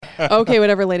Okay,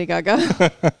 whatever, Lady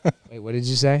Gaga. Wait, what did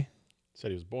you say? Said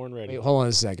he was born ready. Wait, hold on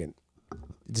a second.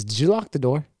 Did you lock the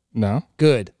door? No.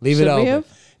 Good. Leave Should it we open. have?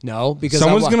 No, because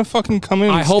Someone's going to fucking come in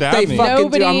and I hope stab they me. fucking do.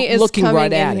 Nobody I'm is looking coming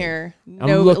right in at it. here. I'm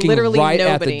looking literally right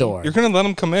at nobody. the door. You're going to let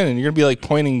them come in and you're going to be like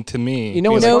pointing to me. You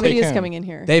know Be what's like, Nobody "Take is him." coming in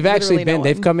here. They've actually Literally been. no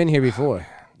They've one. come in here before.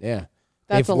 Yeah.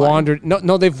 That's they've a lie. wandered.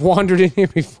 No, they've wandered in here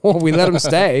before. We let them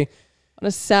stay. On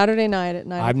a Saturday night at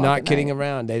 9 I'm o'clock not at kidding night.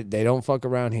 around. They don't fuck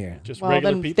around here. Just Well,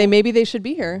 regular then people. maybe they should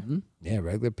be here. Yeah,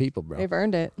 regular people, bro. They've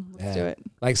earned it. Let's do it.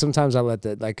 Like sometimes I let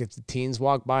if the teens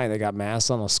walk by and they got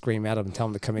masks on, I'll scream at them and tell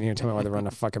them to come in here and tell me why they're running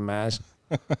a fucking mask.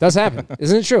 Does happen,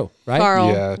 isn't it true? Right? Carl,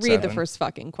 Yeah, it's read the happened. first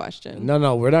fucking question.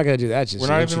 No, we're not gonna do that. Just We're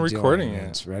not what even you doing, recording man.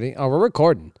 it. Ready? Oh, we're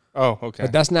recording, Oh, okay.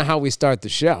 but that's not how we start the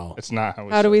show. It's not how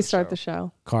we How do we start start the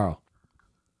show? Carl,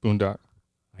 Boondock.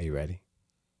 are you ready?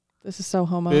 This is so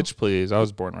homo. Bitch, please. I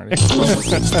was born ready.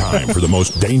 It's time for the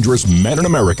most dangerous men in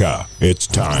America. It's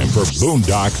time for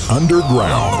Boondock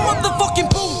Underground. Motherfucking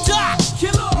Boondock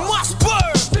Killer,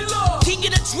 Mossberg, king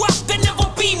of the drop, there never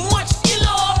be much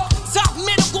iller. Top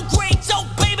medical grade dope,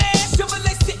 baby.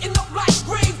 Chevrolet sitting up like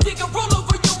grave digger, roll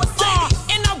over your Mercedes.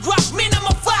 And I rock men, I'm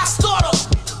a fire starter.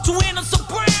 2 ounces of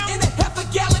brown and a half a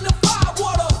gallon of fire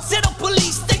water. Set up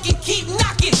police, they can keep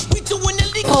knocking. We doing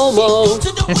illegal shit.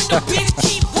 To the window, bitch,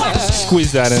 keep watching.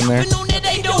 Squeeze that in there. On that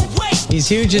 808. He's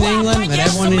huge in England, but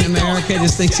everyone in America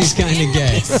just thinks he's kind of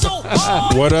gay.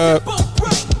 What up?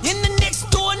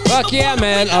 Fuck yeah,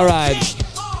 man. All right.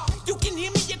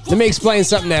 Let me explain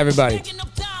something to everybody.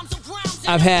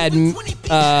 I've had,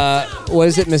 what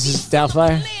is it, Mrs.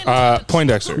 Doubtfire?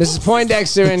 Poindexter. Mrs.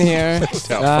 Poindexter in here.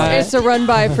 It's a run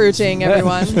by fruiting,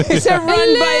 everyone. It's a run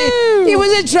by. It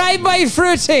was a drive-by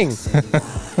fruiting.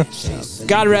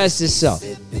 God rest his soul.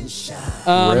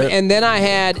 And then I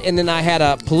had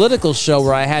a political show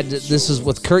where I had to, this was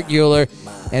with Kurt Euler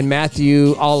and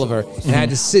Matthew Oliver, and I had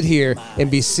to sit here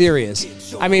and be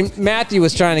serious. I mean, Matthew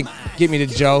was trying to get me to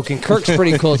joke, and Kirk's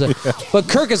pretty cool too. But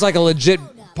Kirk is like a legit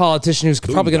politician who's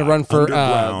probably going to run for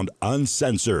Underground,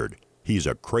 uncensored. He's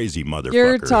a crazy motherfucker.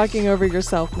 You're talking over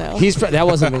yourself now. that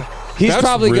wasn't me. He's That's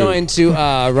probably rude. going to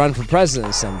run for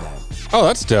president someday. Oh,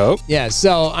 that's dope. Yeah,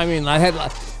 so I mean,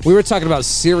 we were talking about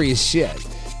serious shit.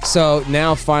 So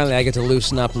now finally I get to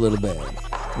loosen up a little bit.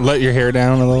 Let your hair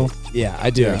down a little. Yeah, I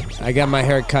do. Yeah. I got my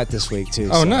hair cut this week too.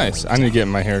 Oh, so- nice. I need to get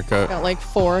my hair cut. Got like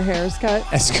 4 hairs cut.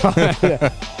 That's called-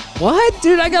 What,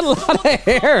 dude? I got a lot of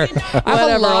hair. I have a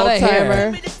Whatever, lot of hair.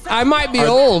 old-timer. I might be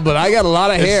old, but I got a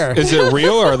lot of hair. Is it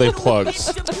real or are they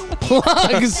plugs?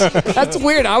 Plugs. That's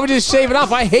weird. I would just shave it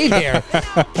off. I hate hair.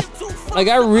 Like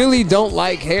I really don't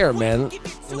like hair, man.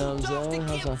 You know what I'm saying?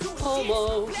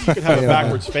 You could have a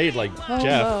backwards fade like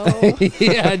Jeff.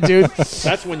 Yeah, dude.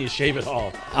 That's when you shave it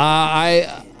off.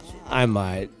 I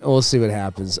might. We'll see what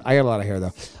happens. I got a lot of hair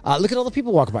though. Look at all the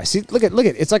people walking by. See, look at.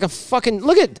 It's like a fucking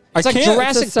It's like can't.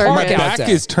 Jurassic It's a Park circus. out Back there.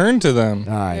 is turned to them.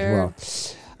 All right. There.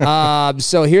 Well,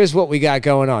 so here's what we got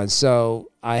going on. So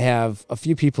I have a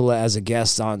few people as a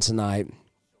guest on tonight.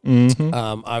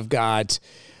 I've got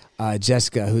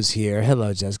Jessica, who's here.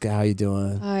 Hello, Jessica. How you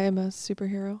doing? I am a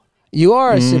superhero. You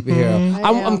are a superhero. I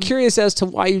I'm am. curious as to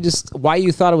why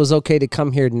you thought it was okay to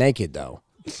come here naked though.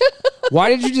 Why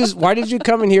did you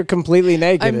come in here completely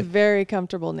naked? I'm very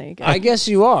comfortable naked. I guess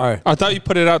you are. I thought you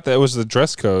put it out that it was the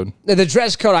dress code. The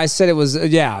dress code, I said it was,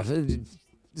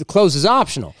 the clothes is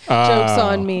optional. Jokes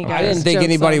on me, guys. I didn't think Jokes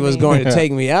anybody on was me. going to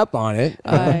take me up on it.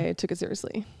 I took it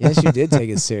seriously. Yes, you did take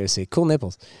it seriously. Cool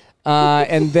nipples.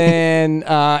 And then,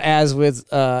 as with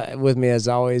me as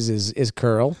always is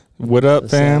Curl. What up,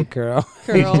 fam? Curl.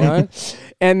 Curl.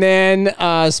 And then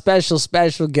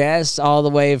special guest all the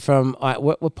way from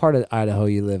what part of Idaho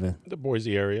you live in? The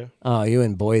Boise area. Oh, you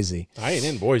in Boise? I ain't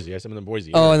in Boise. I said I'm in the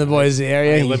Boise Oh, area. in the Boise I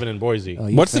area. ain't living in Boise. Oh,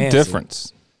 you What's the fancy.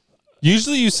 difference?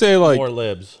 Usually you say like More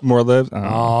libs more libs.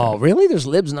 Oh, really? There's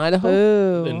libs in Idaho?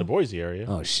 Ooh. in the Boise area.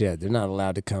 Oh shit! They're not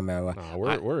allowed to come out. Nah,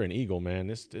 we're in Eagle,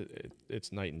 man.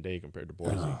 It's night and day compared to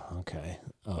Boise. Okay.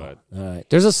 Oh, But all right.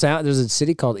 There's a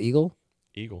city called Eagle.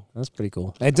 Eagle, That's pretty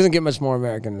cool. It doesn't get much more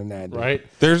American than that, dude. right?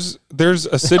 There's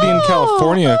a city in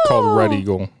California called Red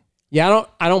Eagle. Yeah,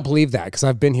 I don't believe that because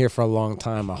I've been here for a long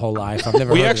time, my whole life. I've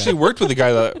never. We heard of actually that. worked with a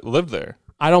guy that lived there.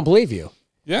 I don't believe you.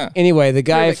 Yeah. Anyway, the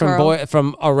guy Prove it, Carl.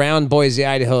 from around Boise,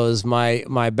 Idaho, is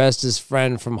my bestest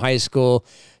friend from high school.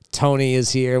 Tony is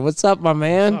here. What's up, my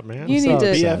man? What's up, man? You What's need up? to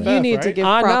BFF, you need to right? give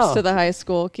I props know. to the high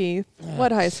school, Keith.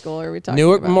 What high school are we talking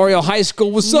Newark about? Memorial High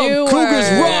School. What's up? Newark. Cougars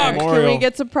rock. Can we Memorial.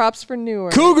 get some props for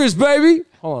Newark? Cougars, baby.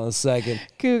 Hold on a second.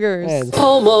 Cougars.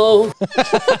 Homo.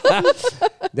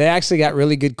 They actually got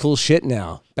really good, cool shit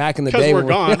now. Back in the 'Cause day, we're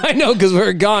gone. I know, because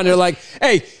we're gone. They're like,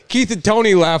 hey, Keith and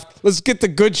Tony left. Let's get the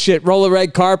good shit. Roll the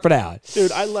red carpet out.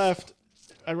 Dude, I left.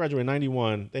 I graduated in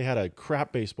 91. They had a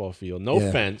crap baseball field. No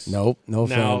fence. Nope, no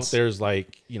now fence. There's like,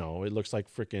 it looks like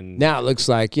freaking. Now it looks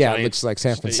like, it Giants looks like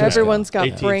San Francisco. Everyone's got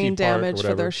AT&T brain Park or damage for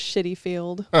whatever. their shitty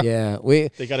field. Yeah,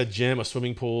 They got a gym, a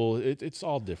swimming pool. It's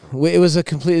all different. it was a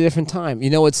completely different time.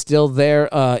 You know what's still there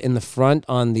in the front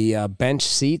on the bench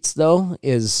seats, though,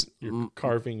 is Your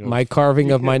carving. my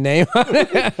carving of my name.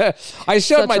 I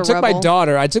Such a took my rebel.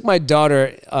 daughter. I took my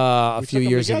daughter a few took them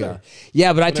years together. ago.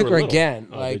 Yeah, but I When they took were her little. again.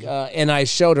 Oh, did you? And I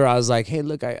showed her. I was like, "Hey,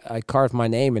 look, I carved my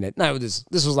name in it." No, this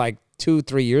was like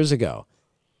 2-3 years ago,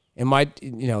 and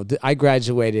I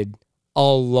graduated a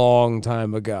long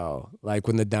time ago, like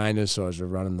when the dinosaurs were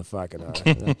running the fucking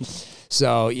earth.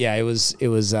 So yeah, it was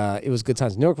good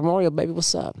times. Newark Memorial, baby,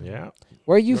 what's up? Yeah.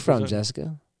 Where are you from, Represent.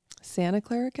 Jessica? Santa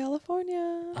Clara,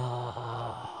 California.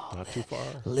 Not too far.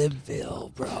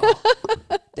 Libville, bro.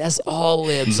 That's all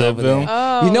libs over there. Libville?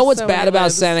 Oh, You know what's so bad many about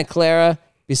libs. Santa Clara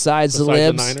besides the Besides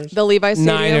the libs? Niners. The Levi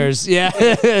Stadium. Niners, yeah.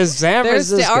 San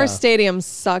Francisco. Our stadium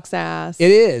sucks ass.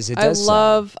 It is. It I does.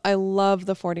 love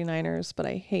the 49ers, but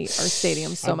I hate our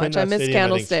stadium so I've been much. to I that miss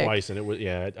stadium, I think, Candlestick. twice, and it was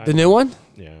The new one?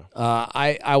 Yeah.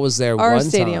 I was there Our one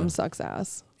stadium time. sucks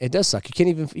ass. It does suck. You can't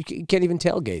even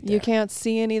tailgate there. You can't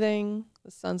see anything. The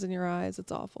sun's in your eyes.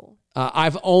 It's awful.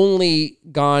 I've only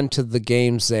gone to the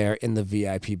games there in the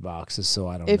VIP boxes, so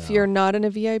I don't know. If you're not in a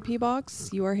VIP box,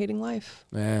 you are hating life.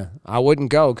 Yeah, I wouldn't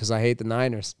go because I hate the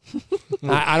Niners.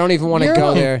 I don't even want to You're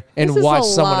go a- there and this is watch a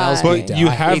someone else lie. beat But down. you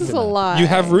I have hate This is them. a lie. You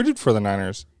have rooted for the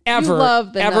Niners. ever,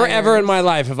 love the ever in Niners. my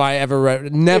life have I ever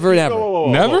never, never.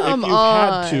 Never? If Come you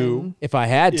had to, on. If I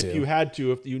had if to, you had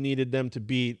to, if you needed them to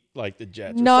beat like the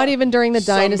Jets, or Not even during the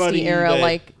dynasty somebody era, that,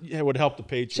 like would help the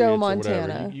Patriots. Joe or whatever.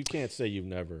 Montana. You can't say you've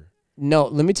never. no.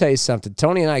 Let me tell you something.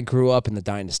 Tony and I grew up in the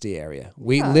dynasty area.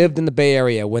 We lived in the Bay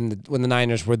Area when the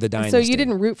Niners were the dynasty. so you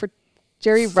didn't root for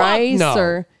Jerry Rice no.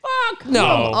 or Fuck no.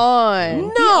 come on.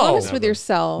 Be No. honest with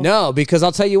yourself. No, because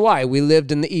I'll tell you why. We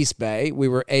lived in the East Bay. We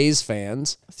were A's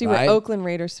fans. So you were right? Oakland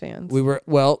Raiders fans. We were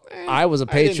I was a I didn't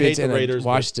hate Patriots the and Raiders, a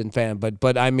Washington fan,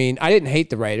 but I mean, I didn't hate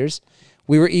the Raiders.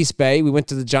 We were East Bay. We went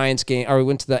to the Giants game, or we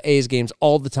went to the A's games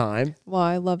all the time. well,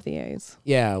 I love the A's.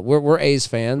 Yeah, we're A's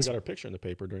We fans. got our picture in the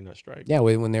paper during that strike. Yeah,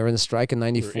 when they were in the strike in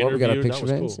 '94, we got a interviewed. picture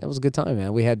That of was it. cool. That was a good time,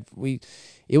 man.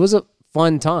 It was a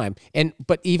fun time.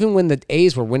 But even when the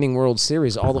A's were winning World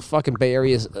Series, all the fucking Bay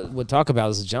Area would talk about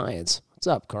is the Giants. What's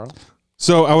up, Carl?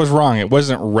 So I was wrong. It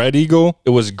wasn't Red Eagle. It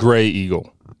was Gray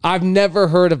Eagle. I've never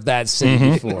heard of that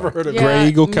city before. Heard of Gray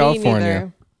Eagle, me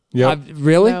California. neither. Yep.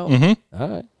 Really? No. All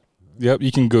right. Yep.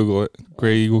 You can Google it.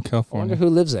 Gray Eagle, I wonder California. who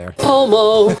lives there.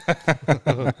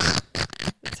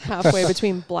 It's halfway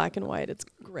between black and white. It's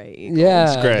great.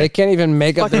 Yeah, great. they can't even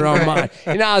make up their own Fucking mind.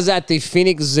 You know, I was at the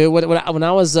Phoenix Zoo when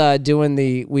I was doing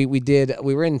we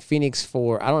were in Phoenix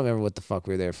for, I don't remember what the fuck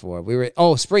we were there for. We were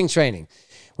spring training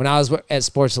when I was at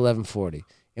Sports 1140,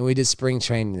 and we did spring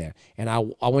training there. And I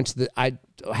went to I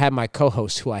had my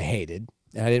co-host who I hated,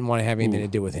 and I didn't want to have anything to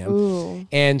do with him. Ooh.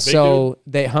 And so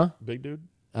they, Big dude.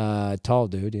 tall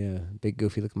dude, yeah, big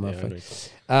goofy looking Yeah, I motherfucker. think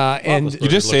so. And You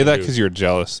just say that Looking because you're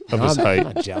jealous of his I'm height.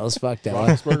 not jealous. Fuck that.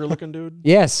 Roethlisberger looking dude.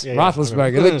 Yes, Yeah,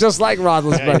 Roethlisberger. Look just like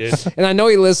Roethlisberger. Yeah, he did. And I know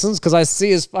he listens because I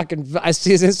see his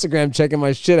Instagram checking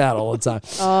my shit out all the time.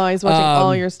 Oh, he's watching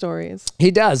all your stories.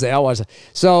 He does. They all watch it.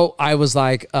 So I was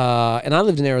like, and I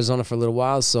lived in Arizona for a little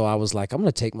while, so I was like, I'm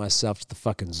going to take myself to the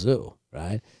fucking zoo,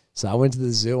 right? So I went to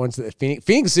the zoo, went to the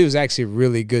Phoenix Zoo is actually a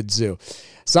really good zoo.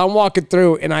 So I'm walking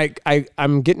through, and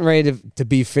I'm getting ready to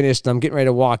be finished, and I'm getting ready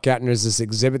to walk out, and there's this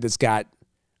exhibit that's got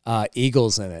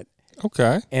eagles in it.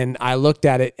 Okay. And I looked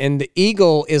at it, and the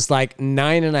eagle is like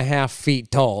 9.5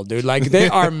 feet tall, dude. Like they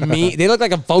are mean. They look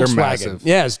like a Volkswagen. massive.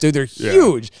 Yes, dude, they're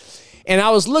huge. And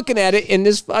I was looking at it, and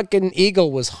this fucking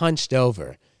eagle was hunched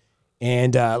over,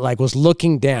 and like was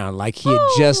looking down, like he had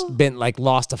just been like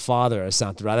lost a father or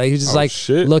something, right? Like, he was just like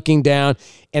shit. looking down,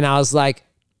 and I was like,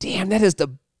 damn, that is the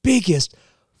biggest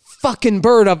fucking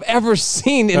bird I've ever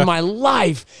seen in my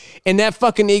life. And that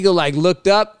fucking eagle like looked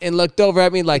up and looked over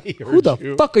at me like, who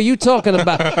the fuck are you talking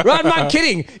about? Right? I'm not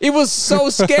kidding. It was so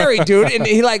scary, dude. And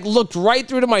he like looked right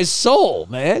through to my soul,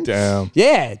 man. Damn.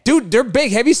 Yeah, dude, they're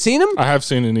big. Have you seen them? I have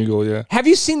seen an eagle, yeah. Have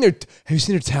you seen their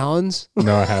talons?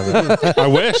 No, I haven't. I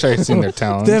wish I had seen their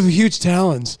talons. They have huge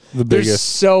talons. The They're biggest.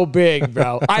 so big,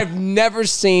 bro. I've never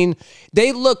seen.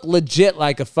 They look legit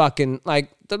like a fucking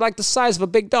they're like the size of a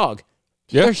big dog.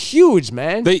 Yeah. They're huge,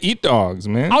 man. They eat dogs,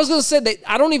 man. I was gonna say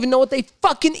I don't even know what they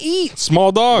fucking eat.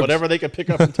 Small dogs. Whatever they could pick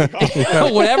up and take off.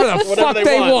 Whatever the fuck they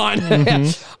they want.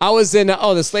 want. I was in.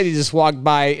 This lady just walked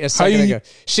by a second ago.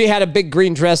 She had a big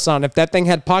green dress on. If that thing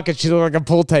had pockets, she looked like a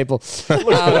pool table.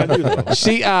 I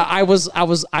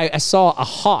saw a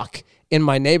hawk in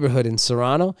my neighborhood in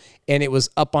Serrano, and it was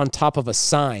up on top of a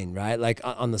sign, right? Like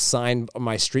on the sign, on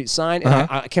my street sign. And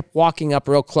I kept walking up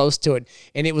real close to it,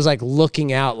 and it was like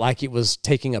looking out like it was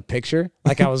taking a picture.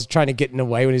 Like I was trying to get in the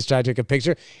way when he's trying to take a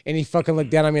picture, and he fucking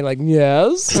looked down at me like,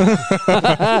 yes.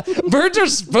 Birds are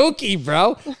spooky,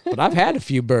 bro. But I've had a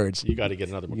few birds. You got to get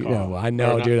another macaw. You know, I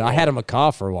know, dude. I had a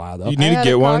macaw for a while, though. You need to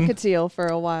get one. Cockatiel for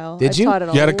a while. Did you? Taught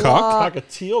it You had a cock?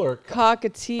 Cockatiel or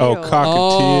Cockatiel. Oh,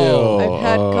 cockatiel. I've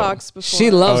had cocks before.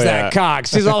 She loves Oh, that yeah. cock.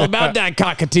 She's all about that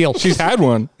cockatiel. She's had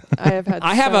one. I have had.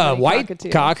 I have so a many white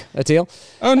cockatiels. cockatiel.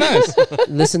 Oh, nice.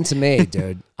 Listen to me,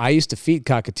 dude. I used to feed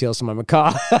cockatiels to my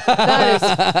macaw. That is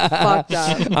fucked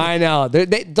up. I know. Those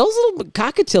little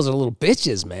cockatiels are little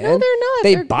bitches, man. No, they're not.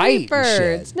 They They're bite great and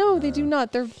birds. shit. No, they do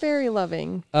not. They're very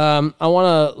loving. I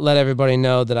want to let everybody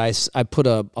know that I put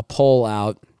a poll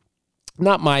out.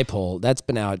 Not my poll. That's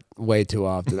been out way too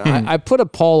often. I put a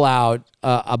poll out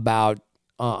about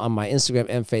on my Instagram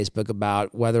and Facebook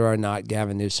about whether or not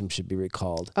Gavin Newsom should be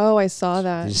recalled. Oh, I saw Did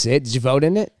that. you see it? Did you vote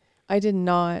in it? I did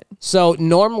not. So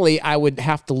normally I would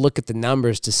have to look at the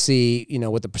numbers to see,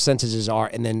 what the percentages are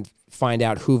and then find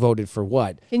out who voted for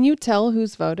what. Can you tell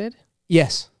who's voted?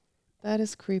 Yes. That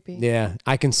is creepy. Yeah.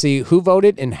 I can see who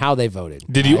voted and how they voted.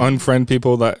 Did you unfriend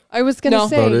people that? I was gonna No.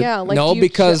 say, Voted? yeah. Like, No, do you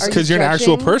because- are Because you're an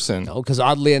actual judging? person. No, because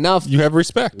oddly enough, You have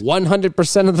respect.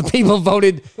 100% of the people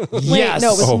voted Wait, yes. no,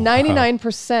 it was Oh, wow.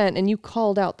 99%, and you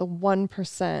called out the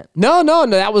 1%. No,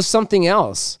 that was something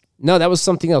else. No, that was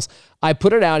something else. I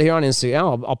put it out here on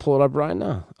Instagram. I'll pull it up right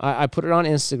now. I put it on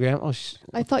Instagram. Oh,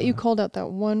 I thought you called out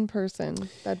that one person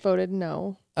that voted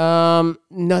no.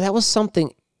 no, that was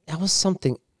something. That was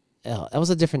something else. That was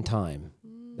a different time.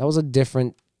 That was a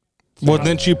different. Well,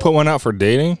 didn't you put one out for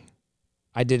dating?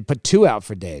 I did put 2 out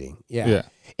for dating. Yeah. Yeah.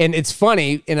 And it's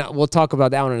funny, and we'll talk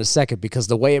about that one in a second because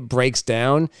the way it breaks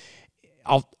down,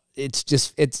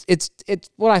 it's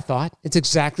what I thought. It's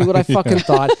exactly what I fucking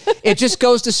thought. It just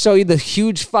goes to show you the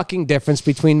huge fucking difference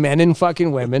between men and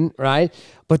fucking women, right?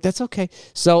 But that's okay.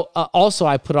 So also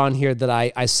I put on here that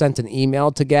I sent an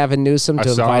email to Gavin Newsom to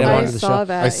I saw invite him that. onto I the saw show.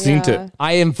 that. I seen yeah. it.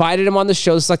 I invited him on the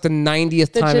show. It's like the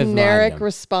 90th The time I've invited generic him.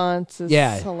 response is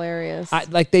Yeah. hilarious.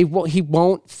 He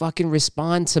won't fucking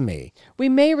respond to me. We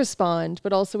may respond,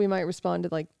 but also we might respond to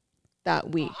like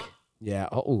that week. Yeah.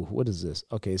 Oh, what is this?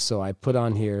 Okay, so I put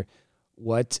on here,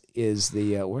 what is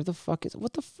the, what the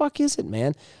fuck is it,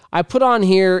 man? I put on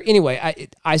here, anyway,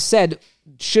 I said,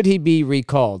 should he be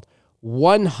recalled?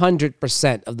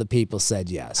 100% of the people said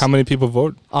yes. How many people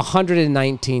vote?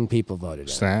 119 people voted.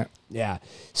 Snap. Yeah.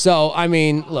 So, I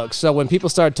mean, look, so when people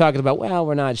start talking about, well,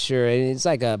 we're not sure, it's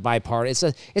like a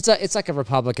bipartisan, it's like a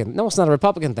Republican. No, it's not a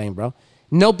Republican thing, bro.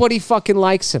 Nobody fucking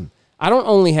likes him. I don't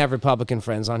only have Republican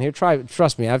friends on here.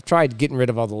 Trust me, I've tried getting rid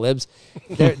of all the libs.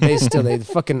 They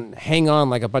fucking hang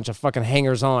on like a bunch of fucking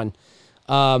hangers on.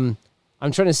 I'm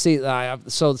trying to see.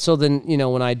 So then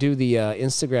when I do the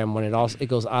Instagram, when it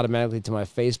goes automatically to my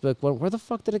Facebook. Where the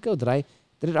fuck did it go? Did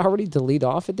it already delete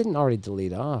off? It didn't already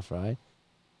delete off, right?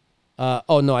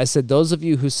 Oh no, I said those of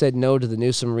you who said no to the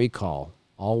Newsom recall,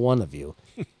 all one of you,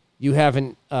 you have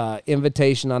an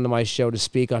invitation onto my show to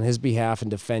speak on his behalf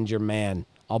and defend your man.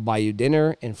 I'll buy you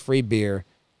dinner and free beer.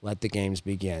 Let the games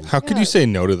begin. How could you say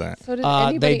no to that? So did They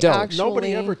anybody don't. actually?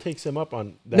 Nobody ever takes him up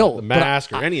on that, No, the but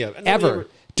mask or any of it. Nobody Ever.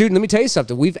 Dude, let me tell you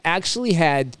something. We've actually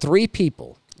had 3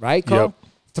 people, right, Carl? Yep.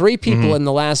 3 people in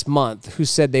the last month who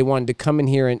said they wanted to come in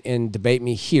here and debate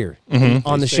me here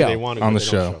on the say show. they want to, On but the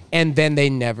they don't show. And then they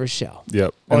never show.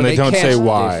 Yep. Or And they don't say cancel.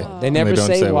 why. They never don't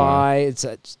say why.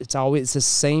 It's always the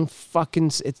same fucking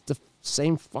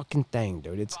thing,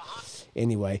 dude. It's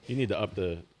anyway. You need to up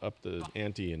the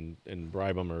ante and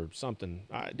bribe them or something.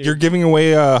 Dude, You're giving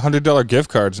away $100 gift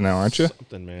cards now, aren't you?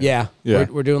 something, man. Yeah. Yeah.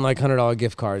 We're doing like $100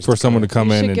 gift cards For someone to come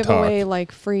You in should and give talk. away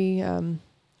like free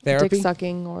Therapy? dick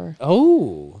sucking or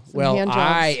Oh, well, hand jobs.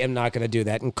 I am not going to do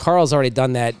that. And Carl's already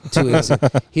done that too.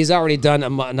 He's already done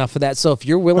enough of that. So if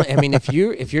you're willing, I mean, if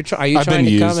you're are you I've trying to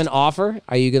been come used. and offer?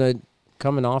 Are you going to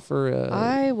come and offer?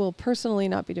 I will personally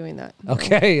not be doing that. No.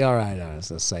 Okay, all right. I was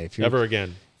going to say if you're Never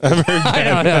again. I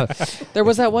don't know. There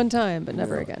was that one time, but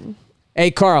never again.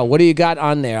 Hey, Carl, what do you got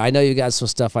on there? I know you got some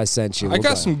stuff I sent you. I We'll got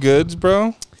go. some goods,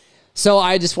 bro. So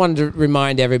I just wanted to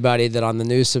remind everybody that on the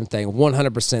Newsom thing,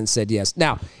 100% said yes.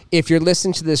 Now, if you're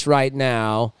listening to this right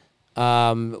now,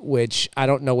 which I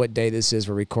don't know what day this is,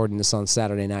 we're recording this on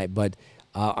Saturday night, but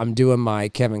I'm doing my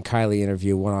Kevin Kiley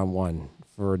interview one-on-one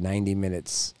for 90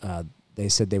 minutes they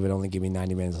said they would only give me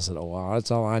 90 minutes. I said, oh, wow,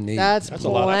 that's all I need. That's a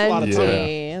lot of plenty. time.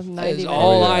 90 That is minutes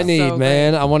all I is need, so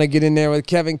man. great. I want to get in there with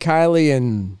Kevin Kiley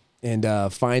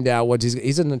and find out what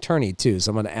he's an attorney too. So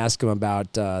I'm going to ask him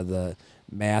about the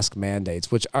mask mandates,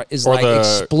 which is Or like the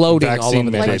exploding all vaccine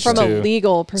over the Like place. from too. a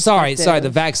legal perspective. Sorry, the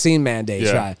vaccine mandates,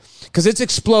 Yeah. right? Because it's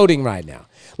exploding right now.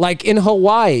 Like in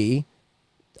Hawaii,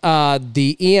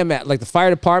 the EMS, like the fire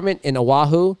department in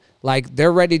Oahu, like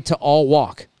they're ready to all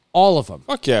walk, all of them.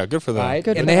 Fuck yeah, good for them. Right?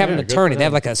 Good And for they have them. an Yeah, good attorney. for They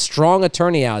have them. like a strong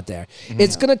attorney out there.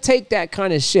 It's going to take that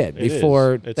kind of shit It is.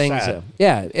 before It's things. sad.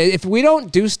 Yeah. If we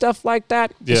don't do stuff like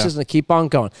that, this Yeah. is going to keep on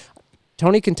going.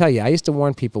 Tony can tell you, I used to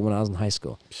warn people when I was in high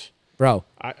school. Bro,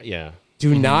 Yeah.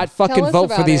 do not fucking us vote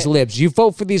for about these it. libs. You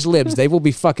vote for these libs, they will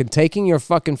be fucking taking your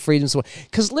fucking freedoms away.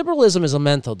 Because liberalism is a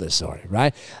mental disorder,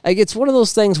 right? Like it's one of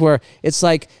those things where it's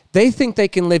like they think they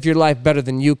can live your life better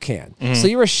than you can. So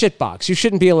you're a shitbox. You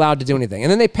shouldn't be allowed to do anything. And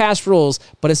then they pass rules,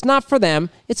 but it's not for them.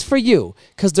 It's for you.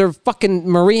 Because they're fucking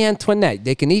Marie Antoinette.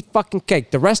 They can eat fucking cake.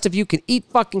 The rest of you can eat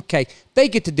fucking cake. They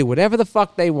get to do whatever the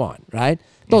fuck they want, right?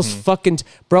 Those fucking,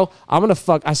 bro, I'm going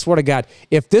to I swear to God,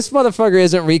 if this motherfucker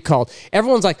isn't recalled,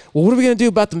 everyone's like, well, what are we going to do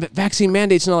about the vaccine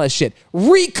mandates and all that shit?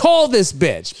 Recall this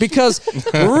bitch because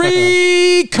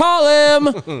recall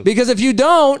him because if you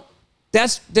don't,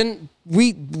 then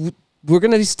we're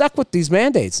going to be stuck with these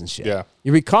mandates and shit. Yeah.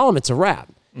 You recall him, it's a wrap.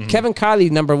 Kevin Kiley,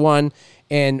 number one,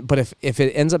 but if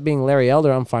it ends up being Larry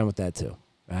Elder, I'm fine with that too,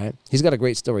 right? He's got a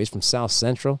great story. He's from South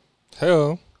Central.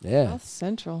 Hell, Yeah. South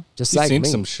Central. Just he's like seen me.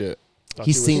 some shit.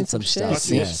 He's seen some some shit. stuff.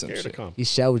 He Yeah. was scared to come. He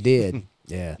sure did.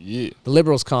 Yeah. Yeah. The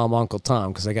liberals call him Uncle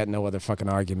Tom because they got no other fucking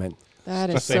argument. That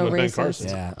is Same so with Ben racist. Carson.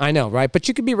 Yeah, I know, right? But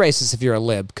you could be racist if you're a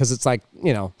lib because it's like,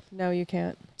 No, you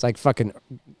can't. it's like fucking,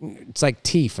 it's like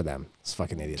tea for them. It's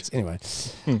fucking idiots. Anyway,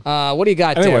 what do you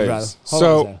got there, Anyways, brother?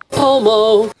 so- Hold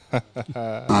on,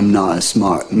 Zach. I'm not a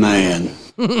smart man.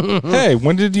 Hey,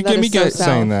 when did you That get me is so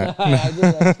saying south.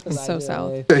 that? So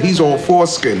south. He's all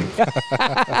foreskin.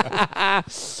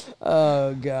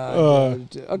 Oh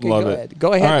God. Okay, love go it. ahead.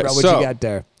 Go ahead, All right, bro. What so- you got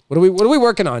there? What are we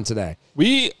working on today?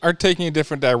 We are taking a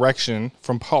different direction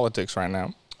from politics right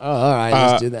now. Oh, all right.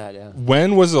 Let's do that. Yeah.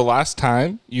 When was the last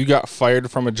time you got fired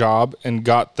from a job and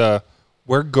got the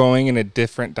 "we're going in a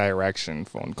different direction"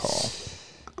 phone call?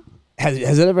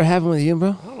 Has it ever happened with you, bro?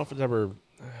 I don't know if it's ever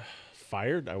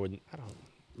fired. I don't.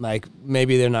 Like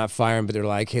maybe they're not firing, but they're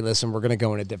like, "Hey, listen, we're gonna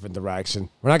go in a different direction.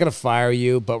 We're not gonna fire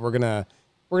you, but we're gonna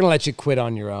let you quit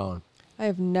on your own." I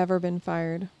have never been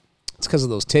fired. It's because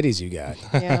of those titties you got.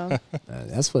 Yeah.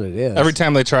 That's what it is. Every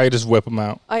time they try, you just whip them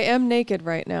out. I am naked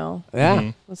right now.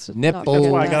 Yeah. Let's not Nipple. get That's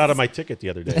into why I that. got out of my ticket the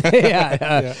other day.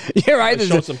 yeah. You're right. I There's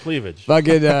showed a some cleavage.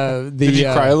 fucking Did you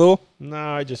cry a little? No,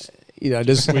 I just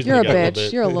just. squeezed You're a my gut little bitch.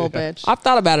 bit. You're a little bitch. I've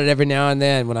thought about it every now and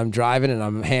then when I'm driving and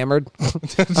I'm hammered.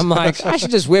 I'm like, I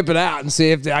should just whip it out and see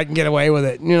if I can get away with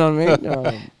it. You know what I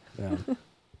mean?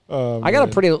 Yeah.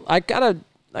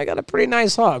 I got a pretty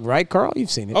nice hug, right, Carl? You've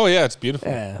seen it. Oh yeah, it's beautiful.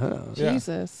 Yeah. Huh. Yeah.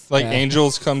 Jesus. Like Yeah.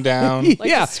 angels come down. Like,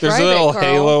 Yeah. describe There's a little it, Carl.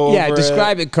 halo over Yeah,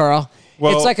 describe it, Carl.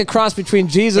 Well, it's like a cross between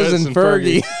Jesus and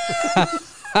Fergie.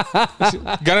 Got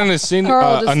an Carl just an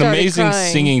started amazing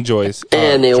crying. singing voice.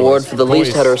 And the award for the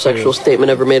least heterosexual statement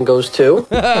ever made goes to.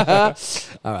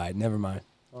 All right, never mind.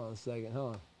 Hold on a second.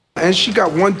 Hold on. And she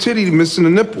got one titty missing a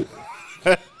nipple.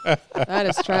 That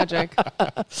is tragic.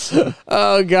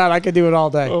 Oh God, I could do it all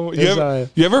day. Oh,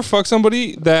 It's, you ever fuck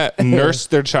somebody that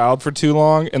nursed their child for too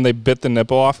long and they bit the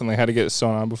nipple off and they had to get it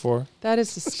sewn on before? That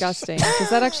is disgusting. Does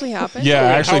that actually happen? Yeah, I Yeah,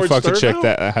 actually Howard fucked a Stern chick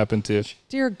now? that happened to.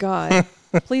 Dear God.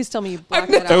 Please tell me you blocked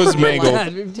that out. That was from your mangled.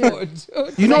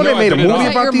 life. You know No, they made a I did it movie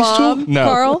Is that your about these mom, two? No,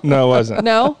 Carl? no, it wasn't.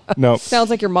 No? No, Sounds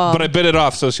like your mom. but I bit it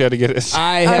off, so she had to get it.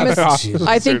 I I'm have. a- Jesus.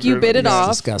 I think you bit it That's off.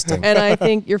 disgusting. And I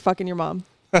think you're fucking your mom.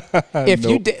 If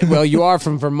you did, well, you are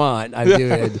from Vermont. I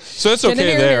did. So it's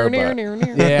okay there.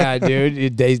 But Yeah,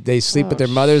 dude. They sleep with their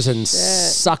mothers and shit.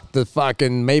 suck the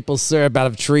fucking maple syrup out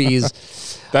of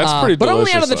trees. that's pretty but delicious.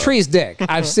 only out of the though. tree's dick.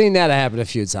 I've seen that happen a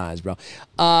few times, bro.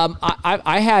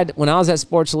 I had when I was at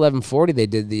Sports 1140, they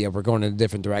did the we're going in a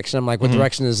different direction. I'm like, what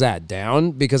direction is that?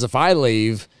 Down? Because if I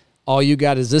leave, all you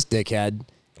got is this dickhead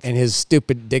and his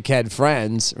stupid dickhead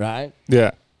friends, right?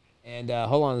 Yeah. And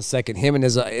hold on a second, him and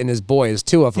his boys,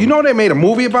 two of them. You know they made a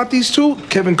movie about these two?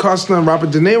 Kevin Costner and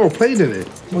Robert De Niro played in it.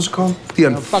 What's it called? The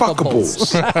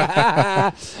Unfuckables.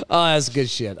 Oh, that's good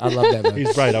shit. I love that movie.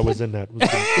 He's right. I was in that.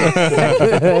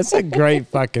 That's a great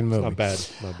fucking movie. Not bad.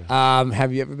 Not bad.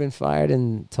 Have you ever been fired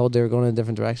and told they were going in a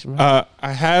different direction? Bro?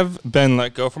 I have been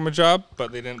let go from a job,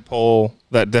 but they didn't pull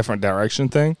that different direction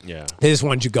thing. Yeah. They just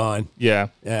want you gone. Yeah.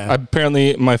 Yeah.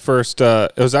 Apparently, my first,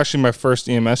 it was actually my first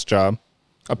EMS job.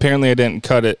 Apparently, I didn't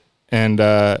cut it, and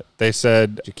they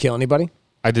said, Did you kill anybody?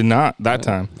 I did not that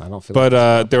time. I don't feel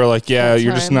But they were like, yeah, That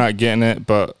you're just time. not getting it,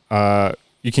 but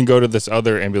you can go to this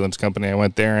other ambulance company. I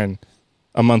went there, and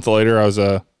a month later, I was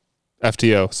a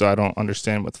FTO, so I don't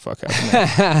understand what the fuck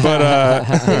happened. But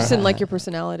They just didn't like your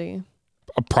personality.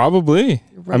 probably.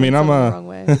 You're I mean, I'm running a. the wrong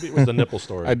way. Maybe it was the nipple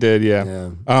story. I did,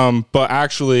 yeah. But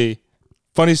actually,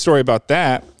 funny story about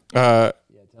that. Tell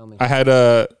me. I had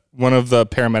one of the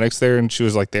paramedics there, and she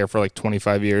was like there for like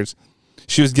 25 years.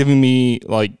 She was giving me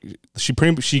like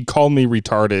she called me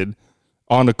retarded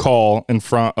on a call in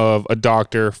front of a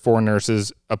doctor, 4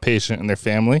 nurses, a patient, and their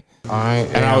family.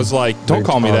 And I was like, "Don't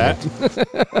call me that."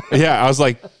 Yeah, I was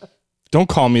like, "Don't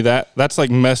call me that. That's like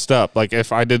messed up. Like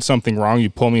if I did something wrong, you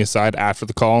pull me aside after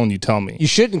the call and you tell me. You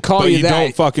shouldn't call But you you that.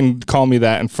 don't fucking call me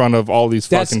that in front of all these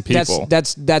fucking people.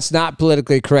 That's not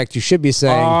politically correct. You should be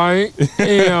saying. I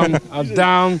am a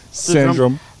Down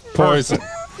Syndrome poison.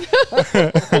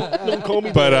 Don't call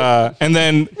me. But and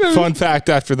then fun fact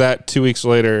after that, 2 weeks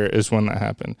later is when that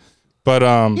happened. But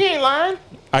You ain't lying.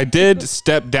 I did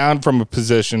step down from a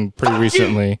position pretty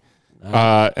recently.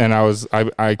 And I was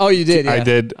I Oh, you did, I yeah.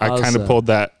 did. I kind of pulled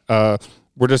that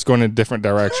we're just going in a different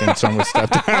direction, so I'm gonna step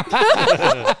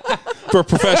down. For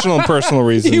professional and personal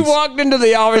reasons. You walked into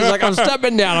the office like, I'm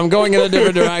stepping down. I'm going in a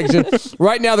different direction.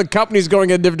 Right now, the company's going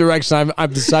in a different direction.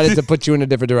 I've decided to put you in a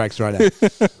different direction right now.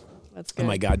 That's good. Oh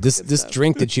my God, this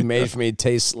drink that you made for me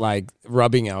tastes like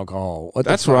rubbing alcohol.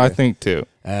 That's what I think too.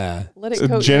 Let it So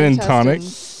coat gin your and tonic?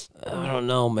 intestines. I don't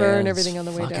know, man. Burn It's everything on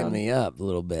the way fucking down. me up a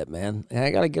little bit, man. And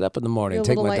I got to get up in the morning and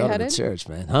You're a take my little daughter to lightheaded? church,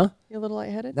 man. Huh? You're a little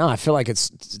lightheaded? No, I feel like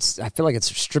it's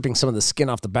stripping some of the skin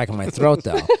off the back of my throat,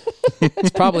 though.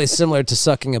 It's probably similar to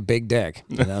sucking a big dick.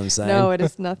 You know what I'm saying? No, it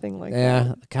is nothing like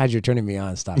Yeah. God, you're turning me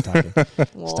on. Stop talking. that.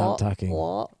 Stop talking.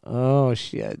 Wah. Oh,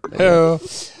 shit. Hello.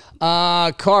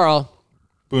 Carl,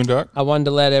 Boondock. I wanted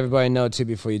to let everybody know, too,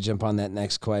 before you jump on that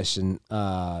next question,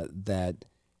 that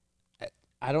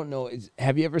I don't know.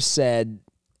 Have you ever said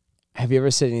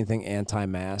anything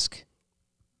anti-mask?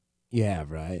 You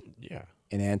have, right? Yeah.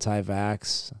 And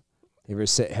anti-vax?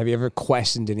 Have you ever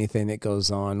questioned anything that goes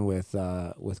on with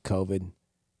COVID?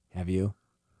 Have you,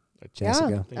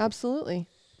 Jessica? Yeah, absolutely.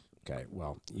 Okay,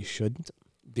 well, you shouldn't,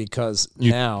 because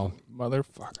You- now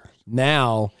Motherfucker.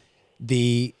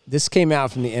 this came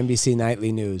out from the NBC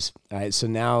Nightly News. All right, so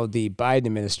now the Biden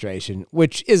administration,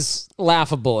 which is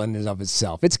laughable in and of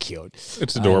itself, it's cute.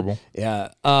 It's adorable. Yeah.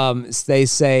 They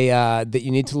say that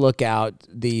you need to look out.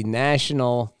 The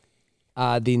national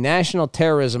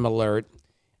terrorism alert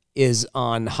is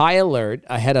on high alert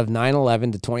ahead of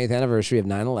 9/11, the 20th anniversary of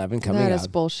 9/11 coming That out. is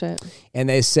bullshit. And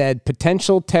they said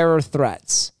potential terror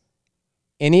threats.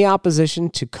 Any opposition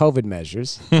to COVID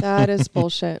measures, That is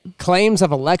bullshit. claims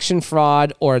of election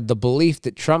fraud, or the belief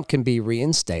that Trump can be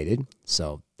reinstated.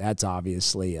 So that's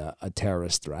obviously a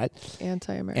terrorist threat.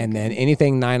 Anti-American. And then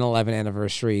anything 9/11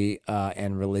 anniversary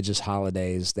and religious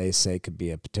holidays, they say could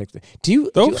be a particular.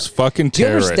 Those fucking Do you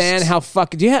terrorists. understand how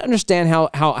fucking? Do you understand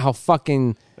how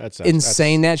fucking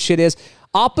insane that shit is?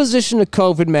 Opposition to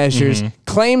COVID measures,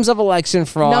 claims of election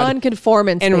fraud,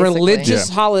 non-conformance, and basically. religious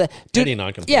holiday. Dude, Any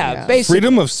non-conformance. yeah, basically.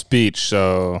 Freedom of speech,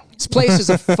 so This place is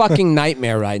a fucking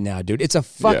nightmare right now, dude. It's a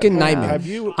fucking nightmare. Have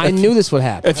you- I knew this would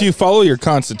happen. if you follow your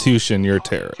constitution, you're a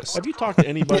terrorist. Have you talked to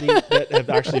anybody that have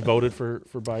actually voted for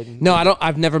Biden? No, I don't.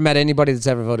 I've never met anybody that's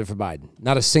ever voted for Biden.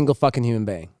 Not a single fucking human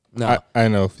being. No, I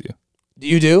know a few.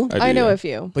 you do. I know yeah. a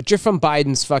few. But you're from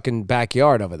Biden's fucking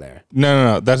backyard over there.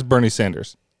 No. That's Bernie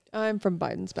Sanders. I'm from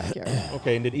Biden's backyard.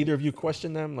 Okay, and did either of you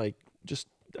question them? Like,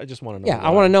 I just want to know. Yeah, why. I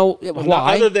want to know Well,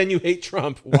 why. Other than you hate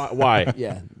Trump, why?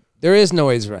 Yeah, there is no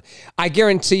ways around. I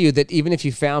guarantee you that even if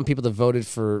you found people that voted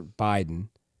for Biden,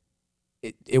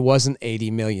 it wasn't 80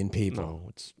 million people. No,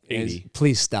 it's 80.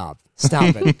 Please stop.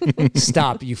 Stop it.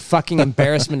 Stop, you fucking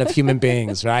embarrassment of human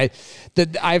beings, right?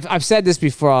 I've said this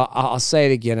before. I'll say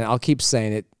it again, and I'll keep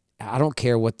saying it. I don't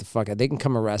care what the fuck. They can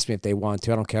come arrest me if they want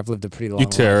to. I don't care. I've lived a pretty long You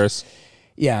life. terrorist.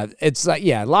 Yeah, it's like,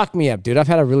 yeah, lock me up, dude. I've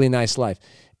had a really nice life.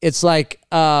 It's like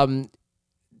Biden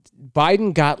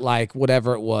got like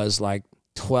whatever it was, like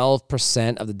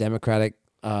 12% of the Democratic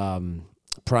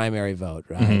primary vote,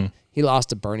 right? Mm-hmm. He lost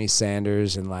to Bernie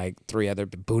Sanders and like 3 other,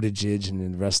 Buttigieg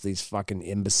and the rest of these fucking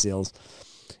imbeciles.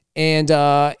 And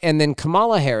then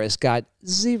Kamala Harris got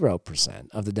 0%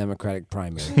 of the Democratic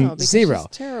primary. Oh, because Zero.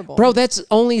 she's terrible. Bro, that's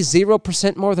only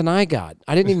 0% more than I got.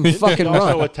 I didn't even fucking They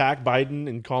also run. attack Biden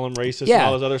and call him racist Yeah, and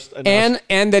all those other stuff.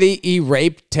 and that he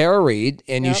raped Tara Reid,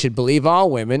 and you Yep. should believe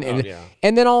all women. And, yeah.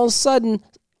 and then all of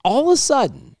a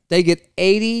sudden, they get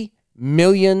 80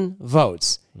 million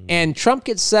votes, and Trump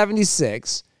gets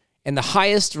 76, And the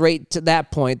highest rate to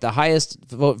that point, the highest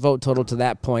vote total to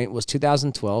that point was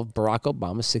 2012, Barack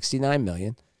Obama, 69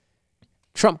 million.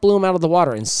 Trump blew him out of the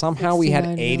water, and somehow we had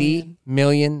 80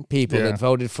 million people that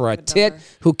voted for a tit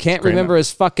who can't remember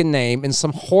his fucking name and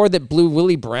some whore that blew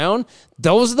Willie Brown.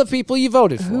 Those are the people you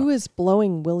voted for. Who is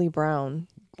blowing Willie Brown?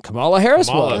 Kamala Harris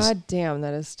was. God damn,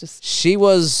 that is just. She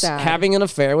was sad. having an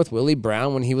affair with Willie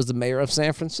Brown when he was the mayor of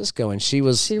San Francisco, and she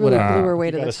was. She really blew her way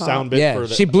to the top. Yeah,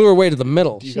 she blew her way to the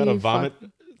middle. You got a vomit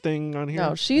thing on here?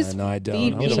 No, she's I the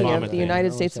don't. being of the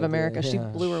United States of America. She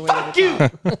blew her way to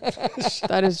the top.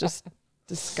 That is just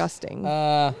disgusting.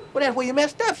 Well, that's where you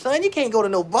messed up, son. You can't go to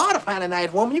no bar to find a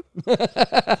nice woman.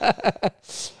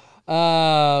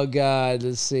 Oh, God.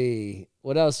 Let's see.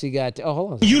 What else you got? Oh,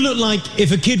 hold on. You look like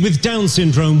if a kid with Down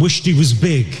syndrome wished he was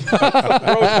big.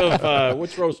 Roast of,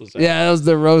 which roast was that? Yeah, that was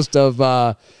the roast of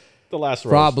the last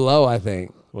roast. Rob Lowe, I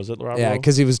think. Was it Rob Yeah, Lowe?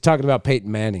 because he was talking about Peyton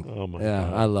Manning. Oh, my God.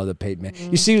 God. I love the Peyton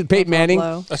Manning. You see Peyton Manning?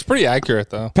 That's pretty accurate,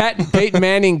 though. Peyton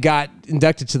Manning got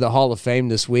inducted to the Hall of Fame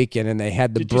this weekend, and they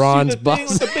had the bronze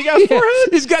bust. With the big ass forehead?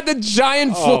 He's got the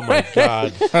giant Oh, my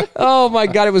forehead. God. Oh, my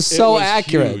God. It was so was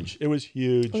accurate. Huge. It was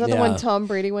huge. Was that the one Tom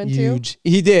Brady went Huge.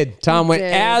 He did. Tom went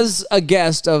did. as a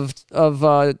guest of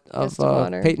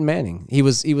honor. Peyton Manning. He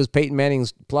was Peyton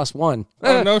Manning's +1.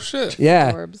 Oh, no shit.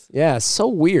 Yeah. Forbes. Yeah. So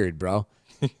weird, bro.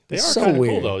 They are so kind of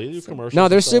weird. cool, though. You do commercials. No,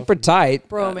 they're and stuff. super tight.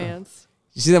 Bromance.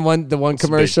 You see the one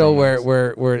commercial where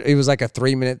it was like a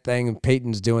 3-minute thing, and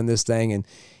Peyton's doing this thing,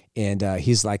 and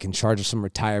he's like in charge of some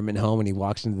retirement home, and he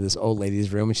walks into this old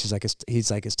lady's room, and he's like,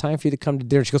 it's time for you to come to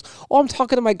dinner. She goes, oh, I'm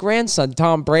talking to my grandson,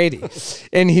 Tom Brady,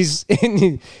 and he's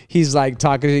like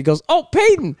talking. He goes, oh,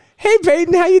 Peyton, hey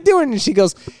Peyton, how you doing? And she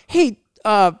goes, hey,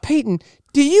 Peyton,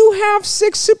 do you have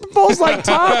 6 Super Bowls like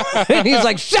Tom? And he's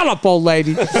like, shut up, old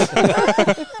lady. What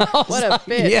a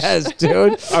bitch. Yes,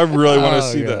 dude. I really want to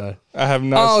Oh, see God. that. I have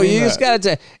not seen you that. just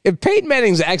gotta if Peyton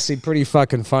Manning's actually pretty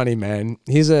fucking funny, man.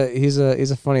 He's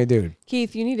a funny dude.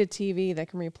 Keith, you need a TV that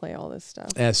can replay all this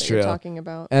stuff. That's that true. You're talking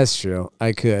about. That's true.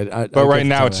 I could. But right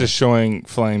now, it's just showing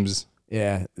flames.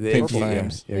 Yeah, Pink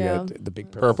flames. Yeah, the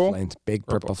big Purple? flames. Big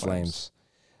purple Purple flames.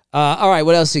 All right,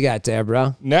 what else you got there,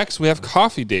 bro? Next, we have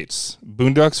coffee dates.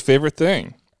 Boondock's favorite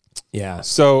thing. Yeah.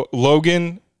 So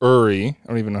Logan Uri, I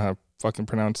don't even know how to fucking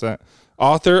pronounce that,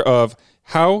 author of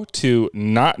How to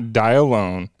Not Die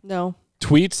Alone, No.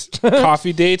 tweets,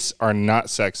 coffee dates are not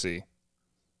sexy.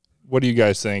 What do you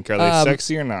guys think? Are they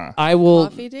sexy or not? I will.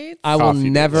 Coffee dates? I will Coffee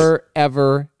never,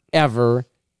 ever, ever,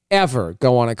 ever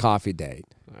go on a coffee date.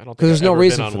 I don't think Because there's I've no ever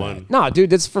reason been on for one. that. No, dude,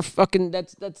 that's for fucking.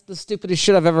 That's the stupidest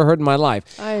shit I've ever heard in my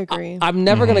life. I agree. I'm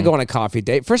never gonna go on a coffee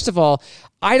date. First of all,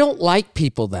 I don't like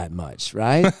people that much,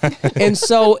 right? And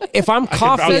so if I'm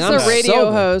coffee, There's and I'm a radio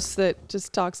sober, host that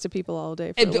just talks to people all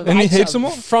day. For a living. And he hates them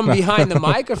all? from behind the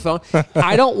microphone.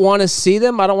 I don't want to see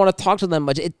them. I don't want to talk to them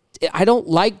much. I don't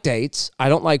like dates. I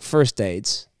don't like first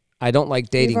dates. I don't like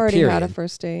dating. We've already period. had a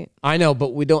first date. I know,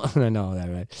 but we don't. I know that,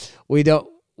 right? We don't.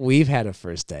 We've had a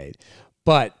first date,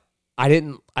 but I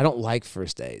don't like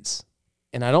first dates,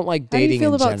 and I don't like How do dating you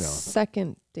feel in about general.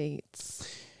 second dates?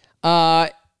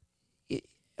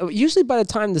 Usually by the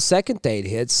time the second date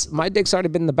hits, my dick's already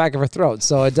been in the back of her throat,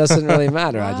 so it doesn't really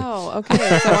matter. Wow.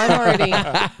 Okay. So I'm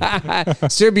already.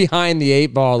 So you're behind the 8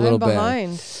 ball a little I'm bit.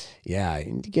 behind. Yeah,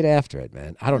 you need to get after it,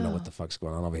 man. I don't know what the fuck's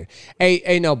going on over here.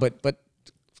 Hey, no, but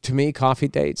to me, coffee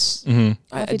dates.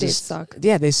 Coffee dates suck.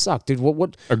 Yeah, they suck, dude.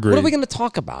 What are Agreed. we going to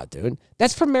talk about, dude?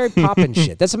 That's for Mary Poppins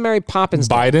shit. That's a Mary Poppins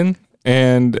thing. Biden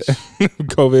and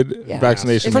COVID Yeah.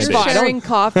 vaccination. First of mandates. all, I don't- Sharing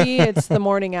coffee. It's the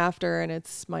morning after, and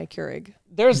it's my Keurig.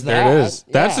 There's that. There it is.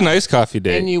 That's a Yeah. nice coffee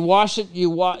date. And you wash it. You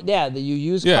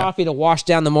use Yeah. coffee to wash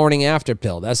down the morning after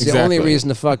pill. That's the only Exactly. reason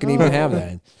to fucking even have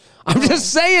that. I'm just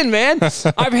saying, man.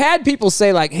 I've had people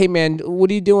say like, "Hey, man,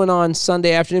 what are you doing on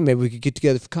Sunday afternoon? Maybe we could get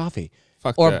together for coffee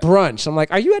Fuck or that. brunch." I'm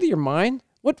like, "Are you out of your mind?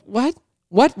 What?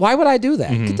 Why would I do that?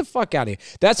 Mm-hmm. Get the fuck out of here."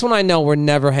 That's when I know we're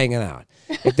never hanging out.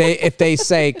 If they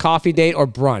say coffee date or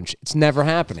brunch, it's never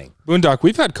happening. Boondock,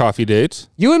 we've had coffee dates.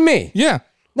 You and me. Yeah.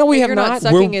 No, we have You're not not.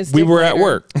 sucking his We dick were at later.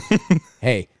 work.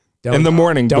 Hey, In the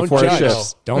morning don't before judge.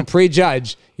 shifts. Don't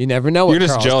prejudge. You never know what You're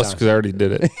just Carl's jealous done. because I already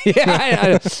did it.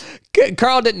 Yeah,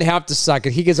 Carl didn't have to suck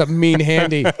it. He gets a mean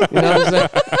handy. You know what I'm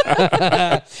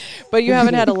saying? But you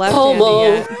haven't had a left handy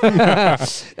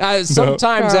yet.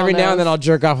 Sometimes Carl every now and then knows. I'll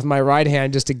jerk off with my right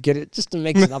hand just to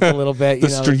mix it up a little bit. You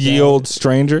know, Ye old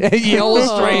stranger. Ye old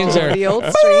stranger. Oh, the old